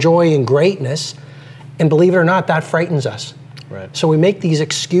pleasure and joy and greatness. And believe it or not, that frightens us. Right. So we make these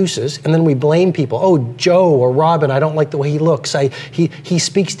excuses and then we blame people. Oh, Joe or Robin, I don't like the way he looks. He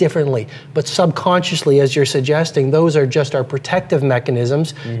speaks differently. But subconsciously, as you're suggesting, those are just our protective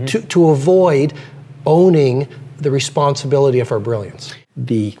mechanisms to avoid owning the responsibility of our brilliance.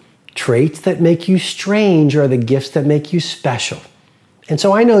 The traits that make you strange are the gifts that make you special. And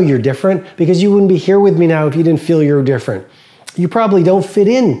so I know you're different, because you wouldn't be here with me now if you didn't feel you're different. You probably don't fit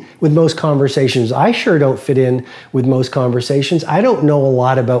in with most conversations. I sure don't fit in with most conversations. I don't know a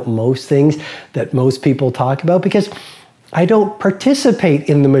lot about most things that most people talk about, because I don't participate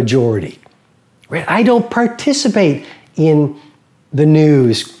in the majority. Right? I don't participate in the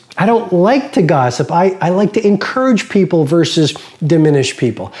news. I don't like to gossip. I like to encourage people versus diminish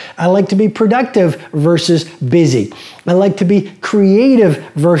people. I like to be productive versus busy. I like to be creative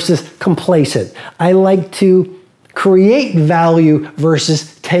versus complacent. I like to create value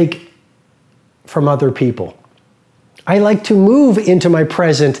versus take from other people. I like to move into my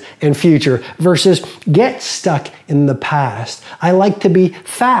present and future versus get stuck in the past. I like to be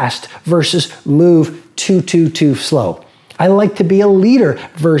fast versus move too slow. I like to be a leader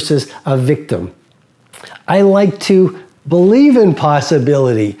versus a victim. I like to believe in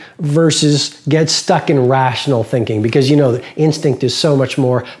possibility versus get stuck in rational thinking, because the instinct is so much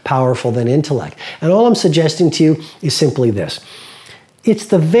more powerful than intellect. And all I'm suggesting to you is simply this. It's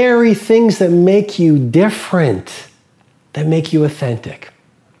the very things that make you different that make you authentic.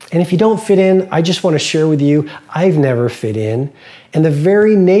 And if you don't fit in, I just want to share with you, I've never fit in. And the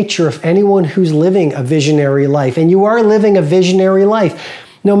very nature of anyone who's living a visionary life, and you are living a visionary life,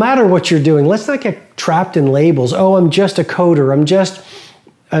 no matter what you're doing, let's not get trapped in labels. Oh, I'm just a coder. I'm just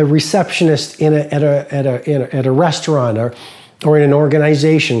a receptionist at a restaurant or in an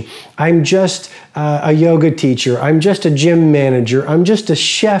organization. I'm just a yoga teacher. I'm just a gym manager. I'm just a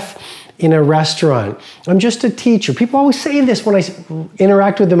chef in a restaurant. I'm just a teacher. People always say this when I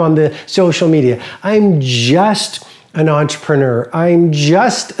interact with them on the social media. I'm just an entrepreneur. I'm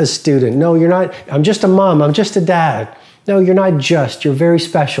just a student. No, you're not. I'm just a mom. I'm just a dad. No, you're not just. You're very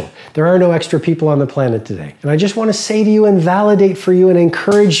special. There are no extra people on the planet today. And I just want to say to you and validate for you and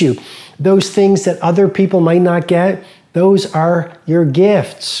encourage you, those things that other people might not get, those are your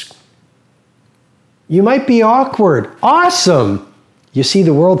gifts. You might be awkward. Awesome. You see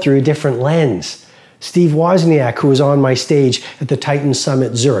the world through a different lens. Steve Wozniak, who was on my stage at the Titan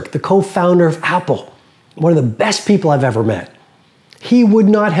Summit Zurich, the co-founder of Apple, one of the best people I've ever met. He would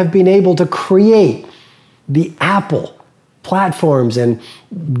not have been able to create the Apple platforms and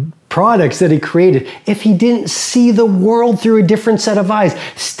products that he created if he didn't see the world through a different set of eyes.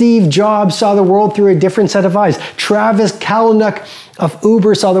 Steve Jobs saw the world through a different set of eyes. Travis Kalanick of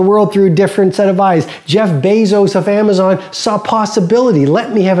Uber saw the world through a different set of eyes. Jeff Bezos of Amazon saw possibility.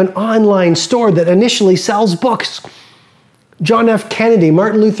 Let me have an online store that initially sells books. John F. Kennedy,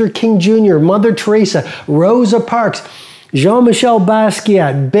 Martin Luther King Jr., Mother Teresa, Rosa Parks, Jean-Michel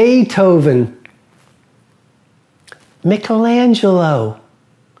Basquiat, Beethoven, Michelangelo,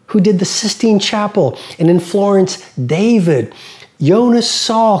 who did the Sistine Chapel, and in Florence, David, Jonas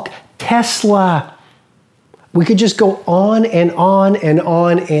Salk, Tesla. We could just go on and on and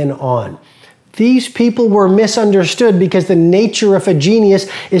on and on. These people were misunderstood because the nature of a genius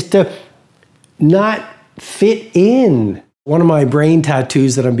is to not fit in. One of my brain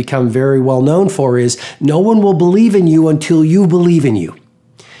tattoos that I've become very well known for is, no one will believe in you until you believe in you.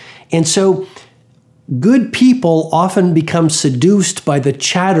 And so good people often become seduced by the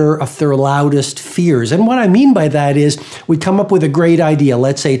chatter of their loudest fears. And what I mean by that is, we come up with a great idea.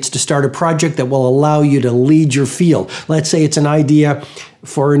 Let's say it's to start a project that will allow you to lead your field. Let's say it's an idea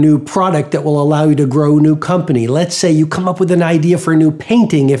for a new product that will allow you to grow a new company. Let's say you come up with an idea for a new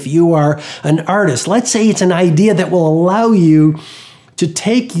painting if you are an artist. Let's say it's an idea that will allow you to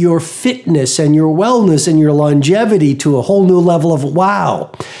take your fitness and your wellness and your longevity to a whole new level of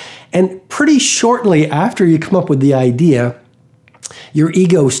wow. And pretty shortly after you come up with the idea, your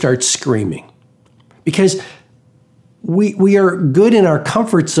ego starts screaming. Because we are good in our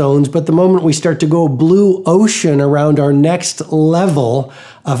comfort zones, but the moment we start to go blue ocean around our next level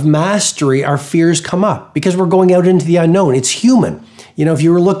of mastery, our fears come up because we're going out into the unknown. It's human. You know, if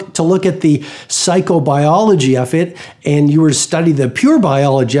you were to look at the psychobiology of it and you were to study the pure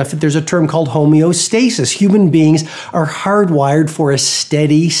biology of it, there's a term called homeostasis. Human beings are hardwired for a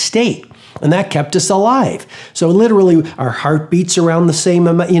steady state. And that kept us alive. So literally, our heart beats around the same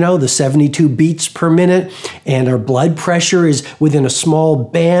amount, the 72 beats per minute, and our blood pressure is within a small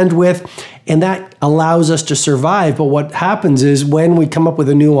bandwidth, and that allows us to survive. But what happens is, when we come up with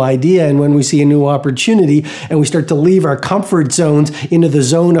a new idea and when we see a new opportunity and we start to leave our comfort zones into the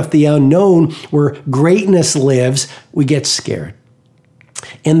zone of the unknown where greatness lives, we get scared.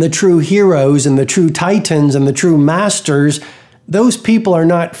 And the true heroes and the true titans and the true masters, those people are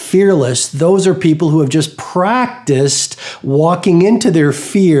not fearless. Those are people who have just practiced walking into their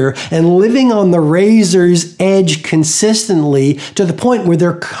fear and living on the razor's edge consistently to the point where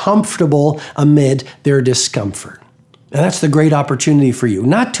they're comfortable amid their discomfort. And that's the great opportunity for you,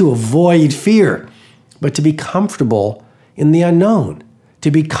 not to avoid fear, but to be comfortable in the unknown, to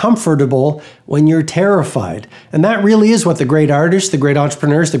be comfortable when you're terrified. And that really is what the great artists, the great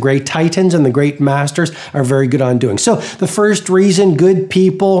entrepreneurs, the great titans, and the great masters are very good on doing. So the first reason good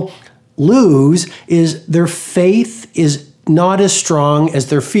people lose is their faith is not as strong as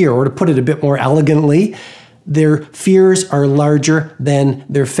their fear. Or to put it a bit more elegantly, their fears are larger than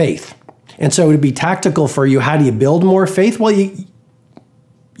their faith. And so to be tactical for you, how do you build more faith? Well,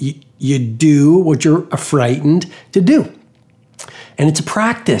 you do what you're frightened to do. And it's a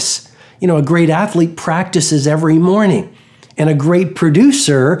practice. A great athlete practices every morning. And a great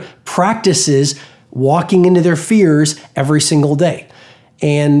producer practices walking into their fears every single day.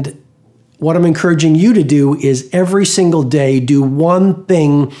 And what I'm encouraging you to do is every single day, do one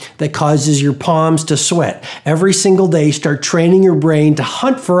thing that causes your palms to sweat. Every single day, start training your brain to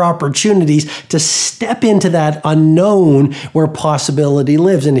hunt for opportunities to step into that unknown where possibility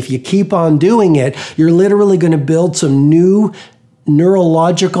lives. And if you keep on doing it, you're literally going to build some new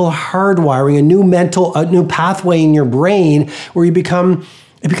neurological hardwiring, a new pathway in your brain where it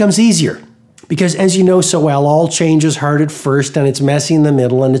becomes easier. Because as you know so well, all change is hard at first, and it's messy in the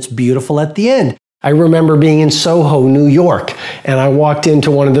middle, and it's beautiful at the end. I remember being in Soho, New York, and I walked into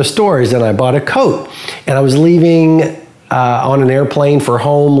one of the stores and I bought a coat, and I was leaving on an airplane for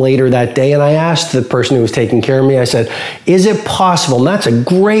home later that day, and I asked the person who was taking care of me, I said, is it possible, and that's a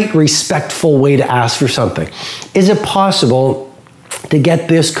great respectful way to ask for something, is it possible to get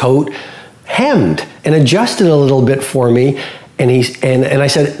this coat hemmed and adjusted a little bit for me? And I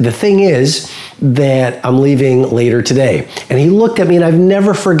said, the thing is that I'm leaving later today. And he looked at me, and I've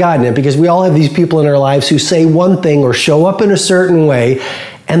never forgotten it, because we all have these people in our lives who say one thing or show up in a certain way,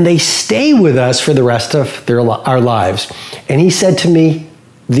 and they stay with us for the rest of our lives. And he said to me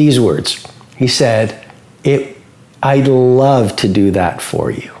these words. He said, I'd love to do that for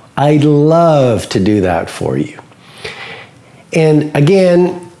you. I'd love to do that for you. And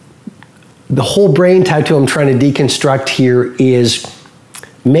again, the whole brain tattoo I'm trying to deconstruct here is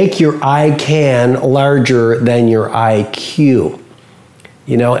make your I can larger than your IQ.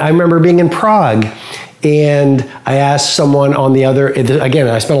 I remember being in Prague, and I asked someone on the other, again,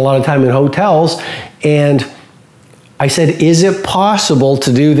 I spent a lot of time in hotels, and I said, is it possible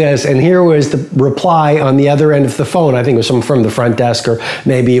to do this? And here was the reply on the other end of the phone. I think it was someone from the front desk, or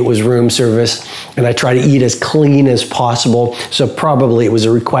maybe it was room service. And I try to eat as clean as possible. So probably it was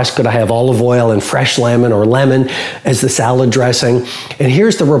a request, could I have olive oil and fresh lemon or lemon as the salad dressing? And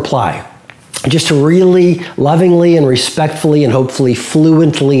here's the reply. Just to really lovingly and respectfully and hopefully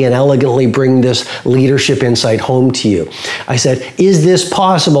fluently and elegantly bring this leadership insight home to you. I said, is this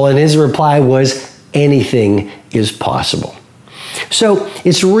possible? And his reply was, anything is possible. So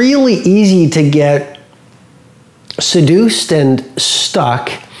it's really easy to get seduced and stuck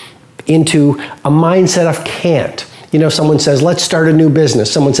into a mindset of can't. You know, someone says, let's start a new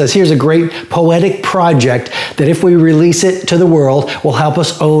business. Someone says, here's a great poetic project that if we release it to the world will help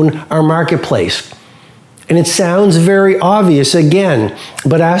us own our marketplace. And it sounds very obvious again,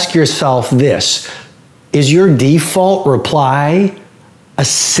 but ask yourself this. Is your default reply a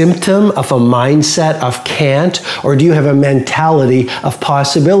symptom of a mindset of can't, or do you have a mentality of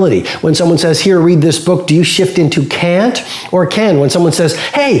possibility? When someone says, here, read this book, do you shift into can't or can? When someone says,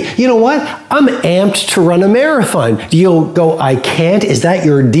 hey, you know what? I'm amped to run a marathon. Do you go, I can't? Is that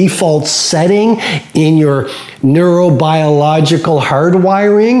your default setting in your neurobiological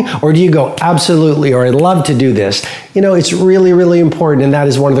hardwiring? Or do you go, absolutely, or I'd love to do this? You know, it's really, really important, and that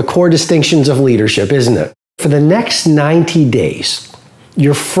is one of the core distinctions of leadership, isn't it? For the next 90 days,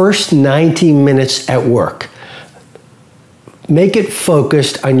 your first 90 minutes at work, make it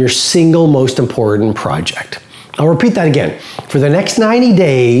focused on your single most important project. I'll repeat that again. For the next 90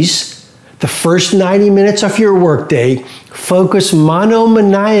 days, the first 90 minutes of your workday, focus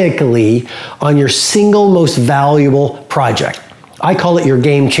monomaniacally on your single most valuable project. I call it your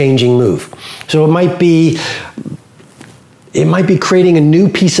game-changing move. So it might be creating a new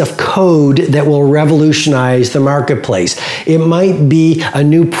piece of code that will revolutionize the marketplace. It might be a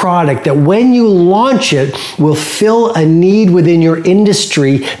new product that when you launch it will fill a need within your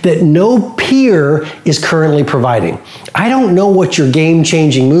industry that no peer is currently providing. I don't know what your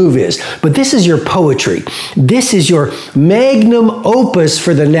game-changing move is, but this is your poetry. This is your magnum opus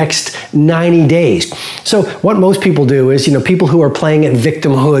for the next 90 days. So what most people do is, you know, people who are playing at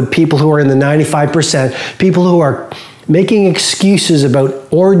victimhood, people who are in the 95%, people who are making excuses about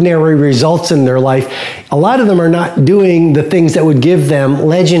ordinary results in their life, a lot of them are not doing the things that would give them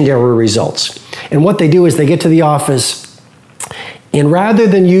legendary results. And what they do is they get to the office, and rather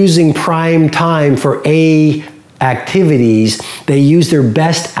than using prime time for A activities, they use their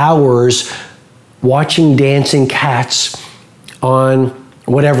best hours watching dancing cats on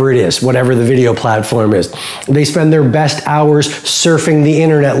whatever it is, whatever the video platform is. They spend their best hours surfing the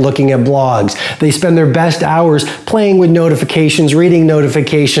internet looking at blogs. They spend their best hours playing with notifications, reading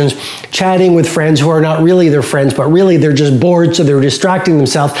notifications, chatting with friends who are not really their friends, but really they're just bored, so they're distracting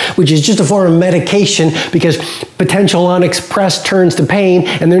themselves, which is just a form of medication because potential unexpressed turns to pain,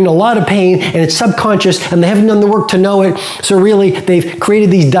 and they're in a lot of pain, and it's subconscious, and they haven't done the work to know it. So really, they've created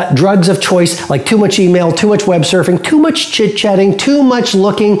these drugs of choice, like too much email, too much web surfing, too much chit-chatting, too much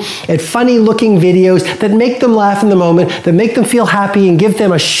looking at funny-looking videos that make them laugh in the moment, that make them feel happy and give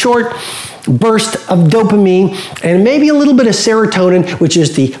them a short burst of dopamine and maybe a little bit of serotonin, which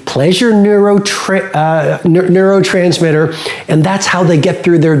is the pleasure neurotransmitter, and that's how they get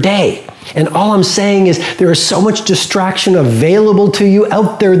through their day. And all I'm saying is there is so much distraction available to you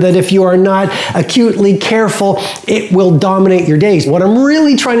out there that if you are not acutely careful, it will dominate your days. What I'm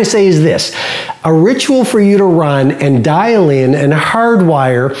really trying to say is this: a ritual for you to run and dial in and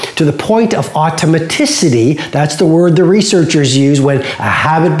hardwire to the point of automaticity, that's the word the researchers use when a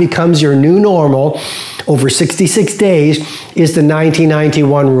habit becomes your new normal, over 66 days, is the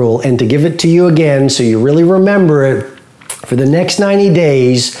 90-91 rule. And to give it to you again so you really remember it, for the next 90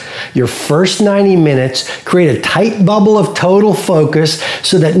 days, your first 90 minutes, create a tight bubble of total focus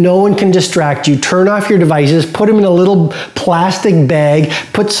so that no one can distract you. Turn off your devices, put them in a little plastic bag,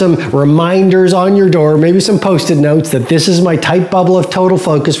 put some reminders on your door, maybe some Post-it notes that this is my tight bubble of total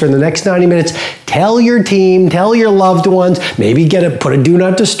focus for the next 90 minutes. Tell your team, tell your loved ones, maybe put a do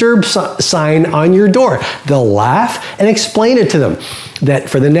not disturb sign on your door. They'll laugh, and explain it to them that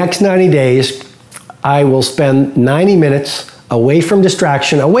for the next 90 days, I will spend 90 minutes away from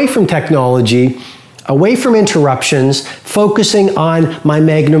distraction, away from technology, away from interruptions, focusing on my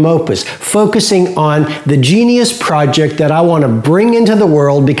magnum opus, focusing on the genius project that I want to bring into the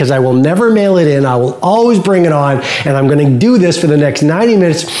world because I will never mail it in. I will always bring it on, and I'm going to do this for the next 90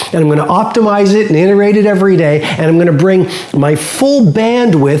 minutes, and I'm going to optimize it and iterate it every day, and I'm going to bring my full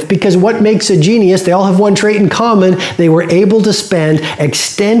bandwidth, because what makes a genius, they all have one trait in common: they were able to spend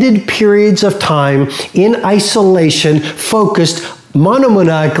extended periods of time in isolation, focused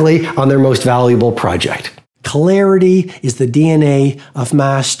monomaniacally on their most valuable project. Clarity is the DNA of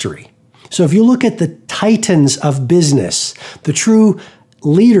mastery. So if you look at the titans of business, the true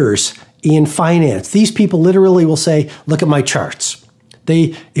leaders in finance, these people literally will say, look at my charts.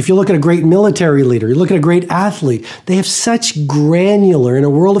 If you look at a great military leader, you look at a great athlete, they have such granular, in a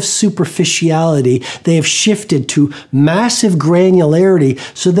world of superficiality, they have shifted to massive granularity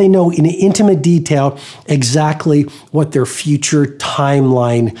so they know in intimate detail exactly what their future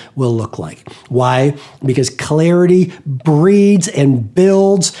timeline will look like. Why? Because clarity breeds and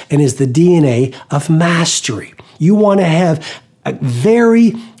builds and is the DNA of mastery. You want to have a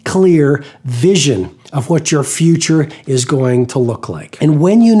very clear vision of what your future is going to look like. And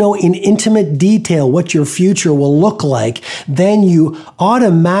when you know in intimate detail what your future will look like, then you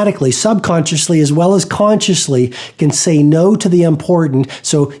automatically, subconsciously as well as consciously, can say no to the important.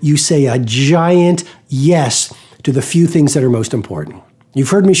 So you say a giant yes to the few things that are most important. You've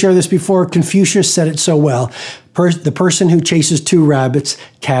heard me share this before. Confucius said it so well. The person who chases two rabbits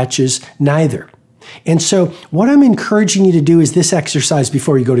catches neither. And so what I'm encouraging you to do is this exercise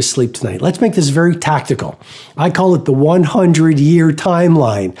before you go to sleep tonight. Let's make this very tactical. I call it the 100-year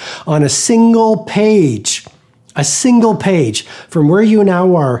timeline. On a single page from where you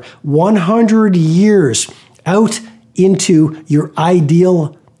now are, 100 years out into your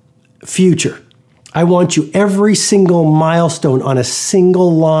ideal future. I want you every single milestone on a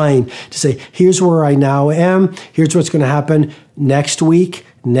single line to say, here's where I now am. Here's what's going to happen next week,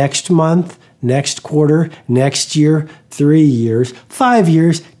 next month, next quarter, next year, 3 years, 5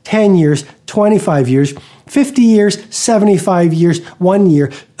 years, 10 years, 25 years, 50 years, 75 years, 1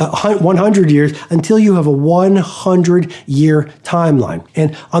 year, 100 years, until you have a 100-year timeline.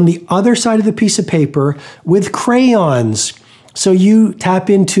 And on the other side of the piece of paper with crayons, so you tap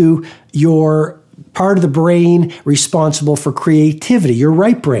into your part of the brain responsible for creativity, your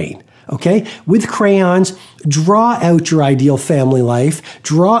right brain. Okay, with crayons, draw out your ideal family life,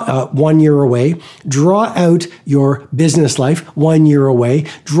 draw 1 year away, draw out your business life 1 year away,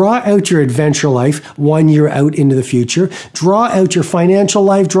 draw out your adventure life 1 year out into the future, draw out your financial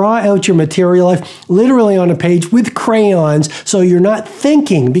life, draw out your material life, literally on a page with crayons, so you're not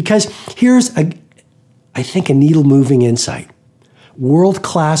thinking, because here's, I think, a needle-moving insight. World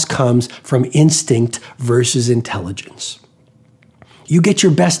class comes from instinct versus intelligence. You get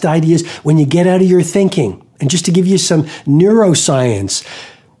your best ideas when you get out of your thinking. And just to give you some neuroscience,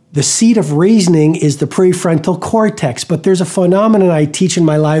 the seat of reasoning is the prefrontal cortex, but there's a phenomenon I teach in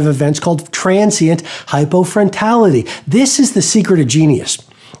my live events called transient hypofrontality. This is the secret of genius.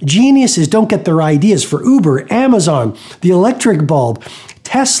 Geniuses don't get their ideas for Uber, Amazon, the electric bulb,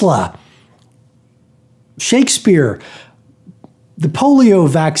 Tesla, Shakespeare, the polio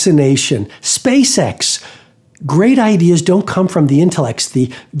vaccination, SpaceX. Great ideas don't come from the intellects.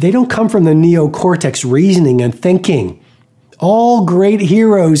 They don't come from the neocortex reasoning and thinking. All great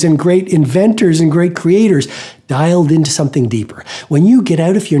heroes and great inventors and great creators dialed into something deeper. When you get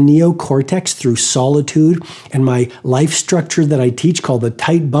out of your neocortex through solitude and my life structure that I teach called the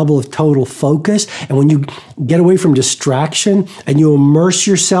tight bubble of total focus, and when you get away from distraction and you immerse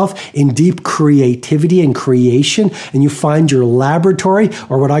yourself in deep creativity and creation, and you find your laboratory,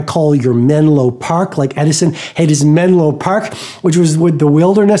 or what I call your Menlo Park, like Edison had his Menlo Park, which was with the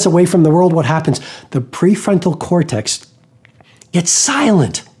wilderness away from the world, what happens? The prefrontal cortex gets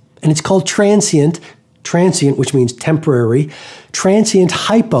silent, and it's called transient, which means temporary, transient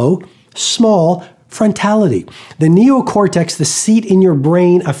hypo, small, frontality. The neocortex, the seat in your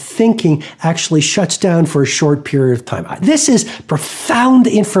brain of thinking, actually shuts down for a short period of time. This is profound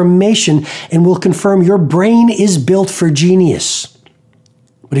information and will confirm your brain is built for genius.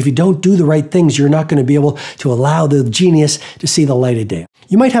 But if you don't do the right things, you're not going to be able to allow the genius to see the light of day.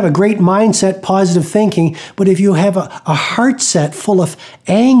 You might have a great mindset, positive thinking, but if you have a heart set full of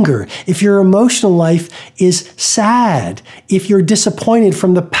anger, if your emotional life is sad, if you're disappointed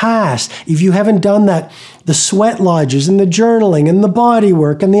from the past, if you haven't done that, the sweat lodges and the journaling and the body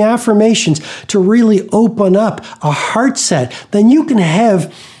work and the affirmations to really open up a heart set, then you can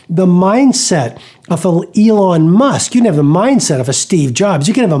have the mindset of an Elon Musk. You can have the mindset of a Steve Jobs.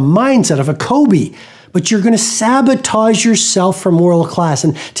 You can have a mindset of a Kobe, but you're going to sabotage yourself from world class.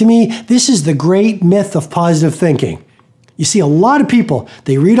 And to me, this is the great myth of positive thinking. You see a lot of people,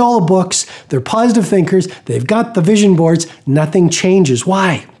 they read all the books, they're positive thinkers, they've got the vision boards, nothing changes.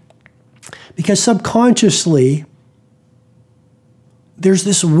 Why? Because subconsciously, there's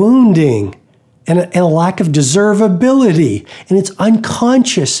this wounding and a lack of deservability, and it's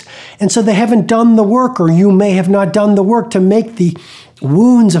unconscious. And so they haven't done the work, or you may have not done the work to make the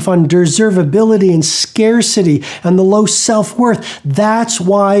wounds of undeservability and scarcity and the low self-worth. That's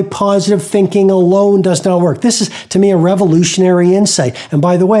why positive thinking alone does not work. This is, to me, a revolutionary insight. And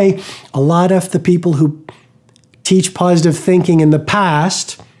by the way, a lot of the people who teach positive thinking in the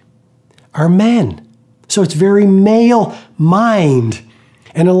past are men. So it's very male mind.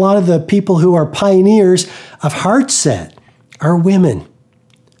 And a lot of the people who are pioneers of heart set are women.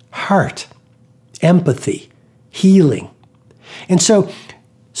 Heart, empathy, healing. And so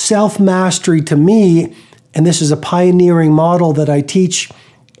self-mastery to me, and this is a pioneering model that I teach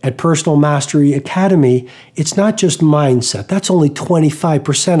at Personal Mastery Academy, it's not just mindset. That's only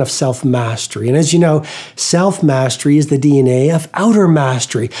 25% of self-mastery. And as you know, self-mastery is the DNA of outer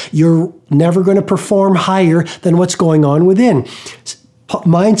mastery. You're never going to perform higher than what's going on within.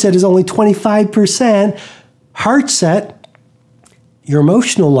 Mindset is only 25%. Heart set, your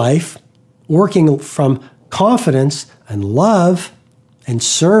emotional life, working from confidence and love and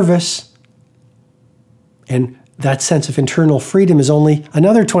service, and that sense of internal freedom is only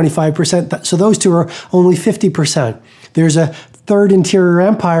another 25%. So those two are only 50%. There's a third interior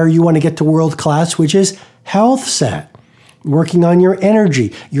empire you want to get to world class, which is health set. Working on your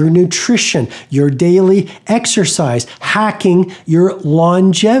energy, your nutrition, your daily exercise, hacking your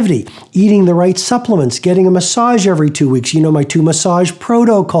longevity, eating the right supplements, getting a massage every 2 weeks. You know my 2 massage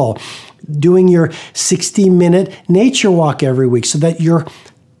protocol, doing your 60-minute nature walk every week so that your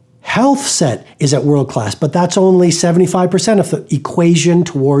health set is at world class, but that's only 75% of the equation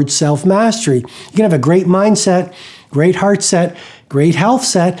towards self-mastery. You can have a great mindset, great heart set, great health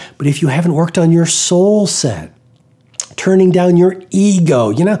set, but if you haven't worked on your soul set, turning down your ego,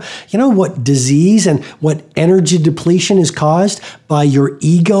 you know what disease and what energy depletion is caused by your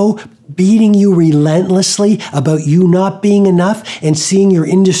ego beating you relentlessly about you not being enough and seeing your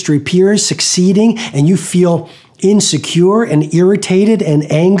industry peers succeeding, and you feel insecure and irritated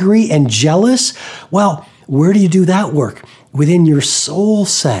and angry and jealous? Well, where do you do that work? Within your soul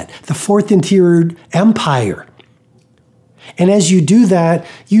set, the fourth interior empire. And as you do that,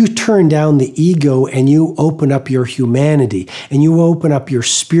 you turn down the ego and you open up your humanity and you open up your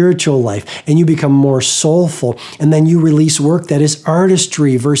spiritual life and you become more soulful. And then you release work that is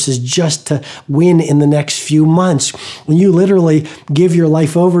artistry versus just to win in the next few months. When you literally give your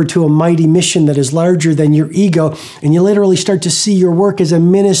life over to a mighty mission that is larger than your ego, and you literally start to see your work as a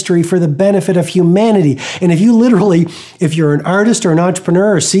ministry for the benefit of humanity. And if you're an artist or an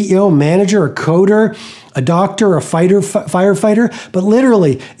entrepreneur or CEO, manager, or coder, a doctor, a firefighter, but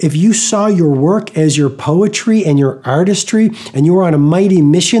literally, if you saw your work as your poetry and your artistry, and you were on a mighty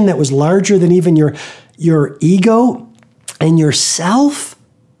mission that was larger than even your ego and yourself,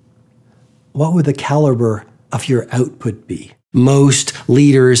 what would the caliber of your output be? Most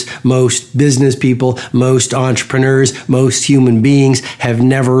leaders, most business people, most entrepreneurs, most human beings have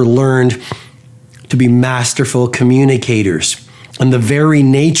never learned to be masterful communicators. And the very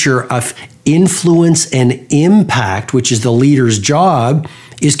nature of influence and impact, which is the leader's job,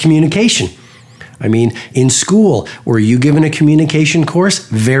 is communication. I mean, in school, were you given a communication course?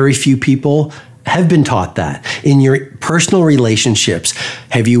 Very few people have been taught that. In your personal relationships,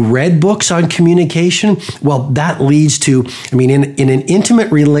 have you read books on communication? Well, that leads to, in an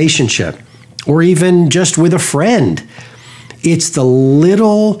intimate relationship, or even just with a friend, it's the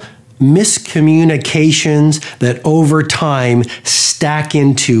little miscommunications that over time stack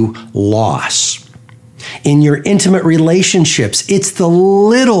into loss. In your intimate relationships, it's the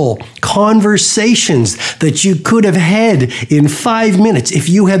little conversations that you could have had in 5 minutes if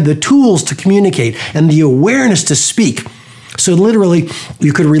you had the tools to communicate and the awareness to speak. So literally,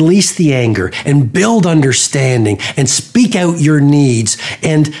 you could release the anger and build understanding and speak out your needs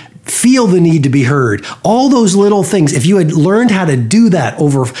and feel the need to be heard. All those little things, if you had learned how to do that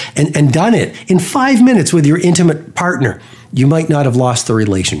and done it in 5 minutes with your intimate partner, you might not have lost the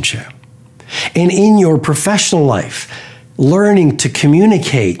relationship. And in your professional life, learning to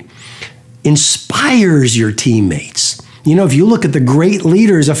communicate inspires your teammates. You know, if you look at the great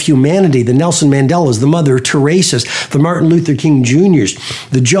leaders of humanity, the Nelson Mandelas, the Mother Teresas, the Martin Luther King Jr.'s,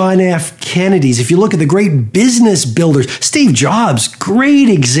 the John F. Kennedys, if you look at the great business builders, Steve Jobs, great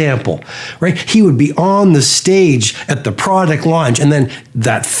example, right? He would be on the stage at the product launch, and then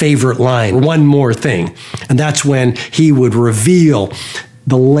that favorite line, one more thing. And that's when he would reveal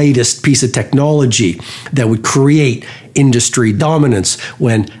the latest piece of technology that would create industry dominance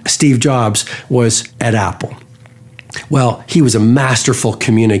when Steve Jobs was at Apple. Well, he was a masterful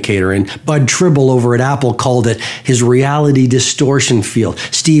communicator, and Bud Tribble over at Apple called it his reality distortion field.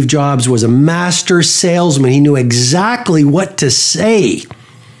 Steve Jobs was a master salesman. He knew exactly what to say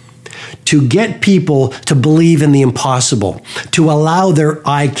to get people to believe in the impossible, to allow their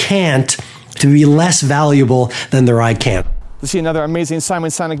I can't to be less valuable than their I can't. To see another amazing Simon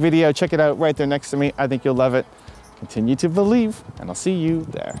Sinek video, check it out right there next to me. I think you'll love it. Continue to believe, and I'll see you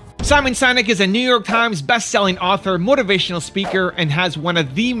there. Simon Sinek is a New York Times best-selling author, motivational speaker, and has one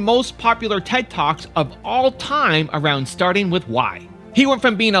of the most popular TED Talks of all time around starting with why. He went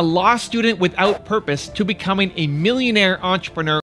from being a law student without purpose to becoming a millionaire entrepreneur